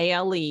been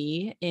ALE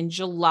in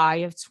July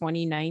of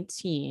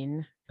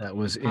 2019. That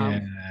was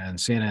in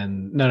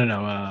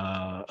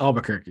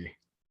Albuquerque.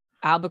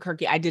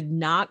 Albuquerque. I did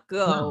not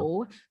go.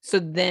 No. So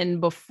then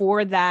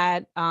before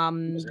that,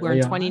 we're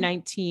in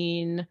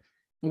 2019.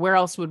 Where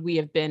else would we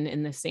have been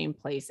in the same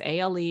place?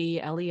 ALE,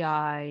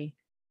 LEI.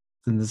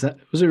 And was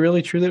it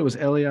really true that it was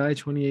LEI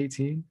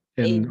 2018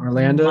 in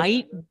Orlando?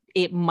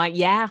 It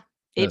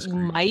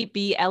might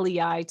be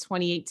LEI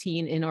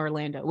 2018 in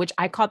Orlando, which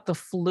I caught the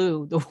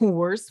flu, the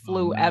worst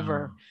flu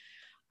ever.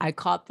 I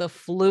caught the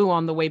flu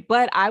on the way,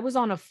 but I was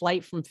on a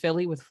flight from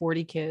Philly with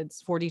 40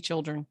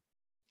 children.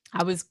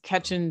 I was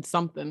catching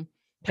something,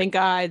 pink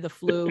eye, the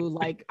flu.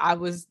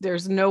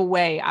 There's no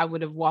way I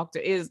would have walked.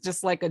 It's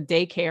just like a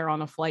daycare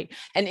on a flight.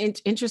 And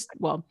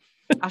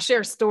I'll share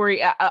a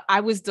story.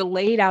 I was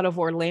delayed out of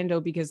Orlando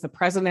because the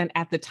president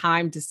at the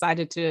time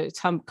decided to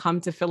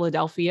come to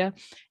Philadelphia.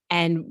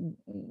 And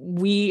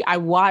I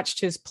watched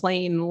his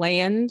plane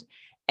land,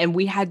 and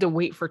we had to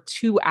wait for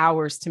 2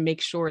 hours to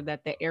make sure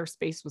that the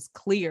airspace was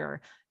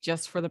clear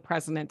just for the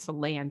president to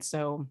land.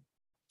 So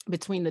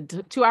between the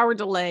 2-hour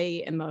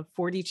delay and the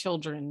 40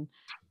 children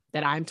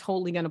that I'm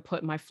totally going to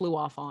put my flu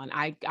off on,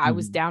 I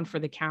was down for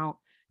the count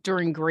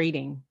during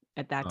grading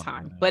at that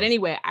time. No. But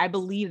anyway, I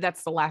believe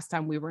that's the last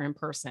time we were in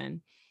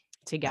person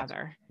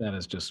together. That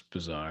is just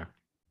bizarre.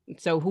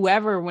 So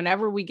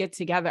whenever we get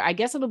together, I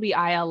guess it'll be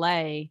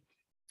ILA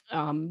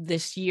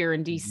this year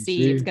in DC.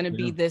 It's going to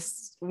be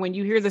this, when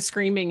you hear the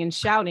screaming and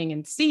shouting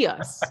and see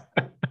us.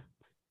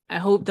 I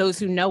hope those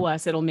who know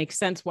us, it'll make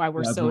sense why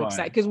we're so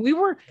excited. Because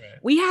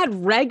we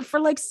had reg for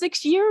like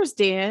 6 years,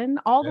 Dan,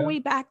 all the way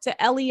back to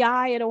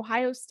LEI at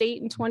Ohio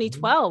State in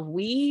 2012.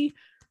 We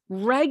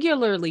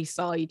regularly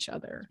saw each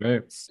other.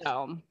 Right.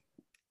 So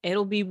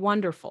it'll be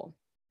wonderful.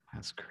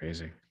 That's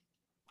crazy.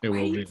 It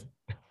will be.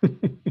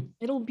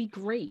 It'll be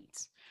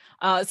great.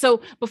 So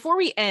before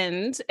we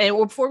end,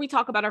 or before we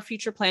talk about our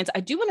future plans,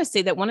 I do want to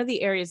say that one of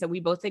the areas that we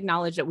both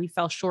acknowledged that we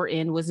fell short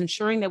in was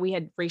ensuring that we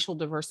had racial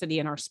diversity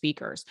in our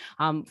speakers.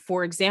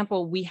 For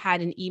example, we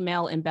had an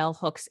email in Bell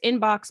Hook's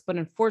inbox, but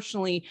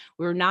unfortunately,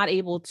 we were not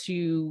able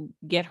to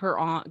get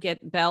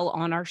Bell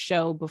on our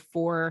show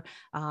before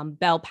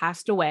Bell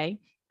passed away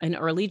in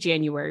early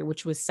January,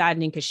 which was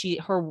saddening because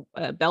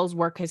Bell's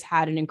work has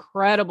had an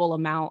incredible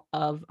amount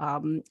of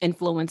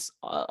influence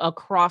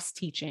across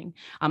teaching.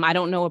 I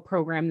don't know a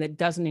program that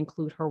doesn't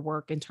include her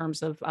work in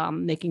terms of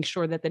making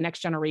sure that the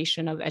next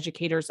generation of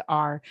educators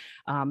are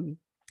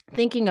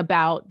thinking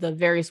about the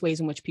various ways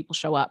in which people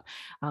show up.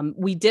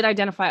 We did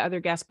identify other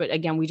guests, but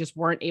again, we just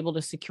weren't able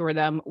to secure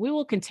them. We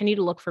will continue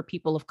to look for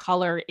people of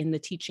color in the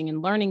teaching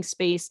and learning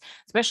space,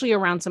 especially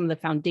around some of the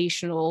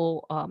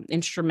foundational,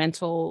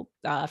 instrumental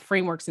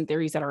frameworks and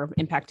theories that are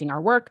impacting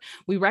our work.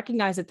 We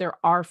recognize that there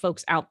are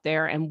folks out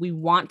there and we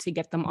want to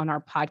get them on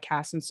our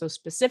podcast. And so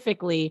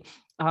specifically,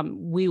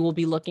 we will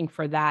be looking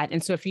for that.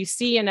 And so if you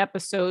see an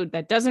episode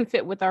that doesn't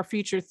fit with our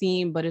future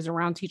theme, but is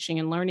around teaching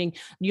and learning,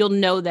 you'll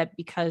know that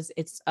because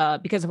it's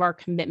because of our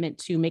commitment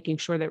to making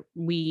sure that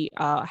we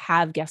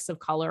have guests of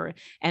color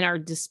and are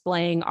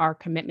displaying our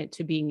commitment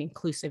to being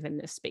inclusive in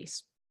this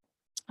space.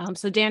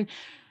 So Dan,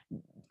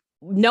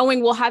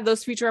 knowing we'll have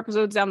those future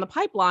episodes down the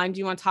pipeline, do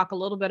you want to talk a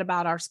little bit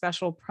about our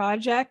special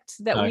project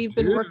that we've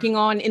been working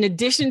on? In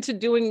addition to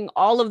doing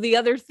all of the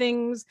other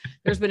things,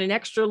 there's been an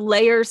extra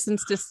layer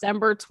since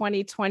December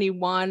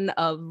 2021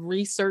 of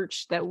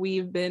research that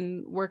we've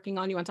been working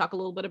on. You want to talk a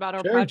little bit about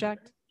our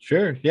project?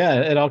 Sure.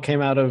 Yeah, it all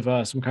came out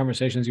of some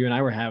conversations you and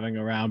I were having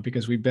around,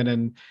 because we've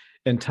been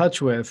in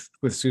touch with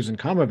Susan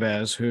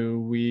Comavez, who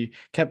we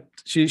kept.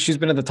 She's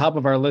been at the top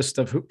of our list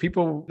of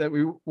people that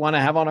we want to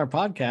have on our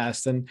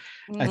podcast. And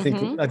I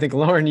think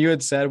Lauren, you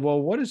had said,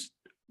 well,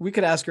 we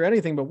could ask her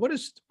anything, but what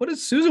does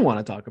Susan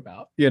want to talk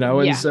about?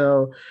 And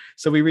so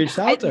we reached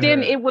out to her.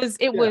 Then it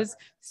was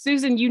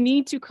Susan, you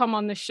need to come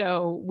on the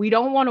show. We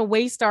don't want to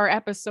waste our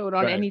episode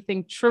on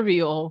anything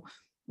trivial.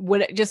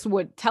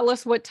 Tell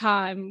us what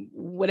time,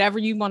 whatever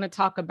you want to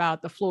talk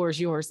about, the floor is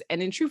yours.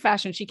 And in true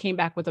fashion, she came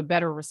back with a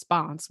better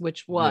response,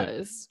 which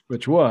was,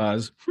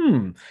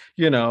 I'm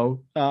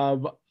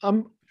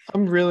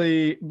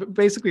really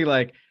basically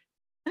like,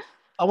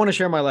 I want to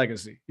share my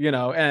legacy,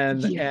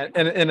 and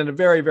in a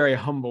very, very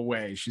humble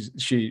way.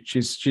 She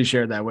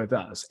shared that with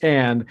us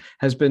and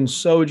has been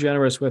so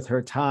generous with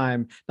her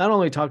time, not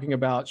only talking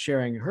about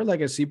sharing her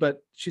legacy,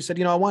 but she said,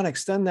 I want to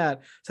extend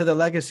that to the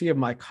legacy of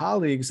my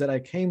colleagues that I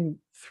came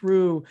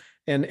through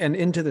and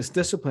into this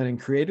discipline and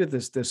created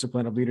this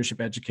discipline of leadership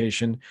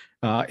education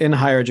in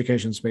higher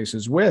education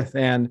spaces with.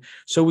 And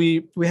so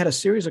we had a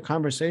series of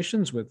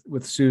conversations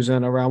with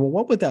Susan around, well,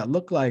 what would that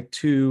look like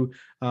to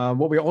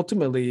what we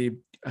ultimately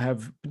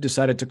have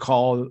decided to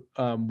call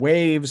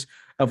waves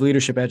of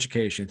leadership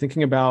education,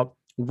 thinking about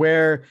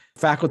where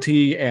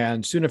faculty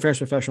and student affairs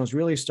professionals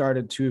really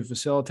started to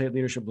facilitate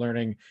leadership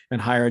learning in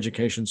higher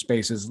education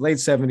spaces, late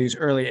 70s,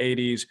 early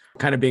 80s,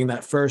 kind of being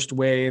that first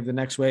wave, the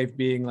next wave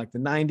being like the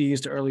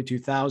 90s to early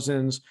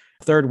 2000s,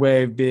 third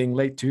wave being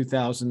late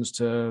 2000s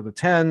to the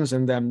 10s,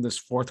 and then this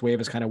fourth wave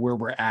is kind of where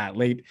we're at,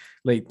 late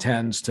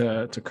 10s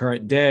to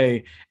current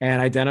day,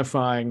 and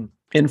identifying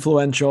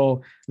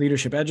influential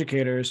leadership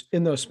educators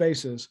in those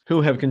spaces who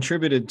have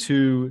contributed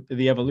to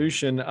the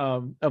evolution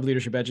of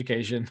leadership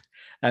education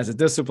as a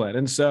discipline.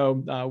 And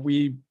so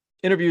we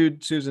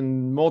interviewed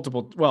Susan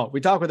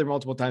we talked with her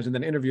multiple times and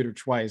then interviewed her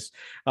twice.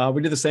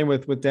 We did the same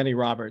with Denny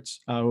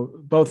Roberts,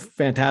 both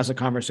fantastic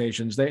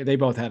conversations. They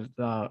both had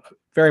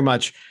very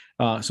much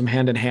some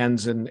hand in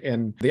hands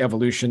in the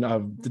evolution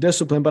of the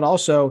discipline, but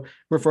also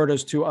referred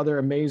us to other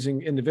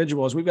amazing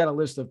individuals. We've got a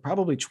list of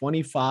probably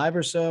 25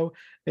 or so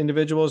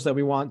individuals that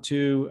we want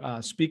to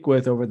speak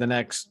with over the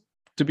next,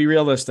 to be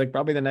realistic,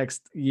 probably the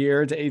next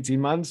year to 18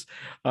 months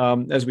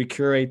as we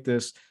curate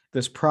this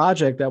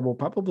project that will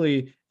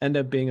probably end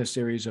up being a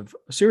series of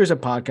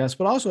podcasts,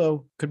 but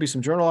also could be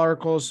some journal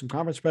articles, some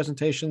conference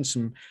presentations,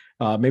 some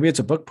maybe it's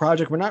a book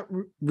project. We're not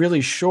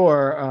really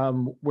sure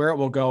where it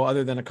will go,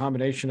 other than a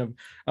combination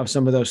of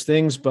some of those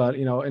things. But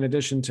in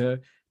addition to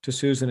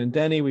Susan and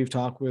Denny, we've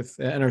talked with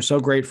and are so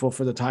grateful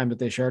for the time that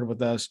they shared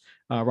with us.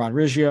 Ron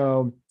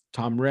Riggio,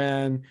 Tom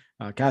Wren,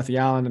 Kathy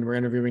Allen, and we're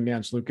interviewing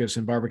Nance Lucas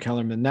and Barbara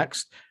Kellerman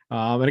next.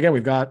 And again,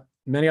 we've got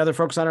many other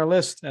folks on our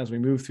list as we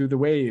move through the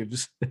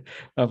waves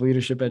of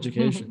leadership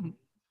education.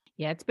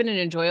 Yeah, it's been an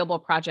enjoyable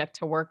project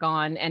to work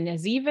on, and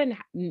has even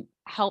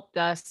helped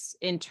us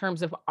in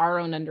terms of our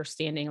own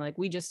understanding. Like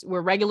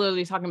we're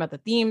regularly talking about the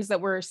themes that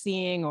we're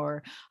seeing,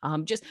 or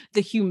just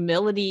the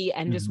humility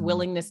and just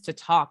willingness to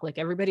talk. Like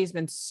everybody's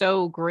been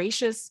so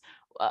gracious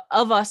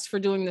of us for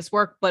doing this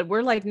work, but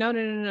we're like,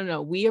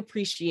 no. We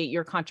appreciate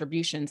your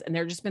contributions. And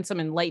there have just been some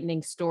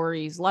enlightening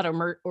stories, a lot of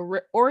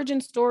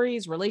origin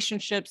stories,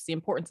 relationships, the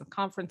importance of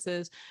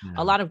conferences.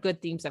 A lot of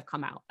good themes have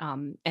come out.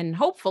 And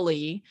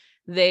hopefully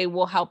they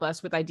will help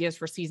us with ideas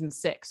for season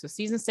 6. So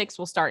season 6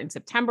 will start in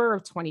September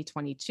of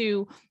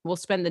 2022. We'll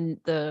spend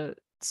the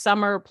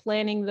summer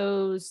planning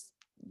those,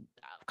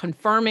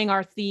 confirming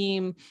our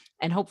theme,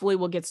 and hopefully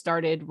we'll get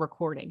started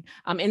recording.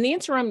 In the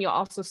interim, you'll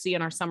also see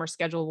in our summer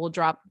schedule, we'll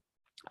drop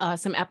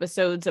some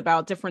episodes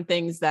about different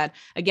things that,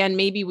 again,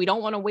 maybe we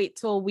don't want to wait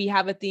till we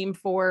have a theme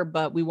for,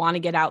 but we want to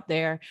get out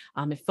there.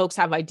 If folks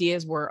have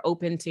ideas, we're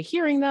open to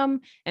hearing them.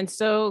 And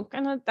so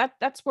kind of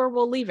that's where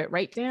we'll leave it,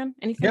 right, Dan?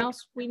 Anything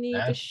else we need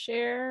to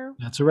share?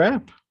 That's a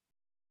wrap.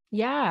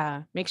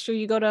 Yeah. Make sure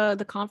you go to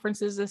the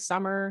conferences this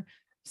summer.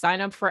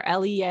 Sign up for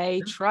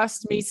LEA.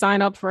 Trust me,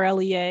 sign up for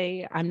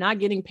LEA. I'm not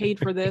getting paid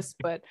for this,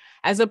 but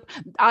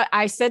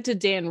I said to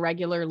Dan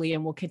regularly,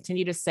 and will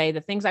continue to say,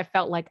 the things I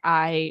felt like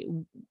I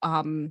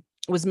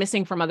was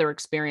missing from other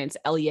experience,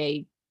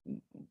 LEA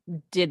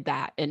did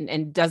that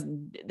and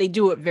they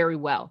do it very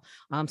well.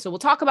 So we'll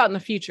talk about in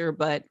the future,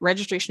 but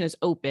registration is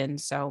open.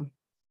 So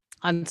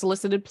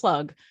unsolicited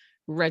plug,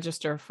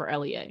 register for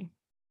LEA.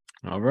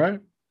 All right.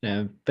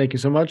 And thank you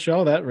so much,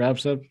 y'all. That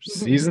wraps up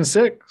season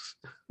 6.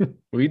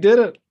 We did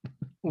it.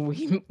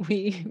 We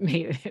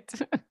made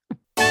it.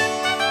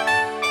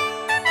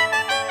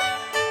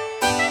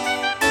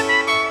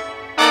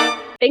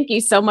 Thank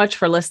you so much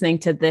for listening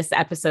to this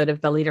episode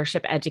of the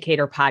Leadership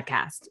Educator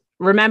Podcast.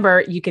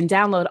 Remember, you can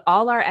download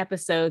all our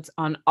episodes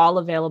on all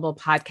available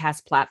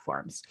podcast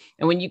platforms.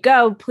 And when you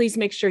go, please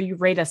make sure you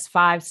rate us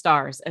 5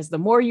 stars, as the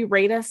more you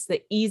rate us,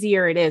 the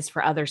easier it is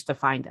for others to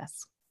find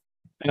us.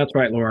 That's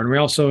right, Lauren. We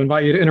also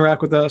invite you to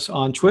interact with us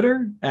on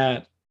Twitter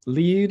at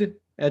Lead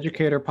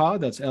Educator Pod.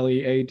 That's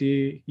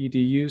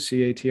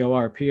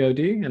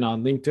LEADEDUCATORPOD, and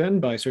on LinkedIn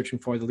by searching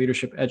for the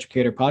Leadership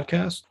Educator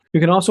Podcast. You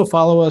can also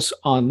follow us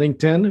on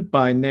LinkedIn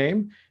by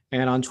name,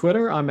 and on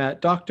Twitter, I'm at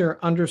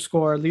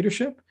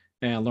Dr._leadership.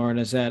 And Lauren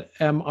is at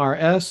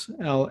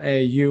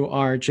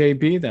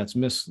MRSLAURJB. That's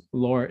Miss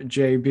Laura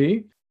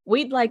JB.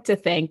 We'd like to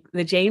thank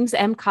the James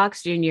M.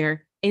 Cox Jr.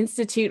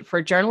 Institute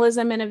for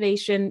Journalism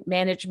Innovation,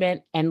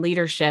 Management, and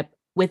Leadership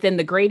within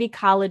the Grady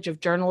College of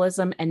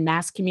Journalism and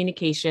Mass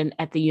Communication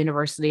at the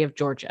University of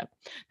Georgia.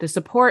 The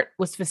support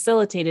was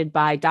facilitated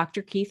by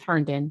Dr. Keith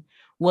Herndon,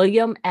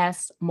 William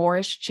S.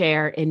 Morris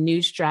Chair in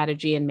News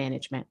Strategy and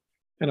Management.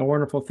 And a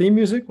wonderful theme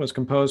music was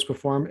composed,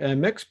 performed,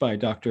 and mixed by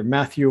Dr.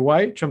 Matthew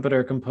White,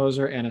 trumpeter,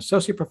 composer, and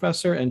associate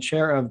professor and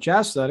chair of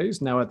jazz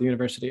studies, now at the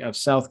University of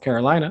South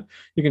Carolina.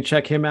 You can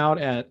check him out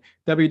at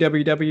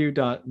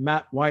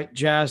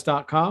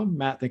www.mattwhitejazz.com.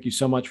 Matt, thank you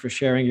so much for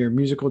sharing your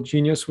musical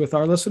genius with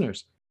our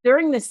listeners.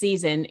 During the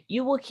season,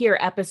 you will hear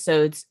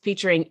episodes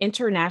featuring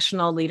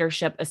International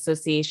Leadership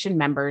Association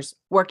members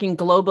working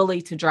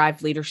globally to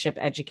drive leadership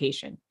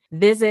education.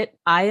 Visit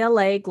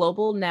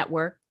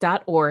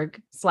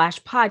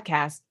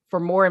ilaglobalnetwork.org/podcast for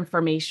more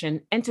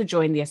information and to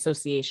join the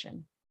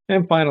association.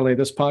 And finally,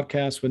 this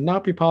podcast would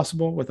not be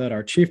possible without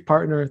our chief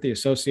partner, the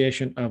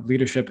Association of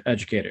Leadership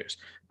Educators.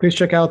 Please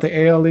check out the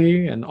ALE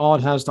and all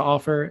it has to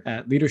offer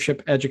at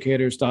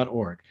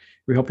leadershipeducators.org.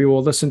 We hope you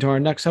will listen to our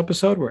next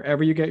episode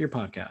wherever you get your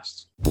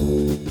podcasts.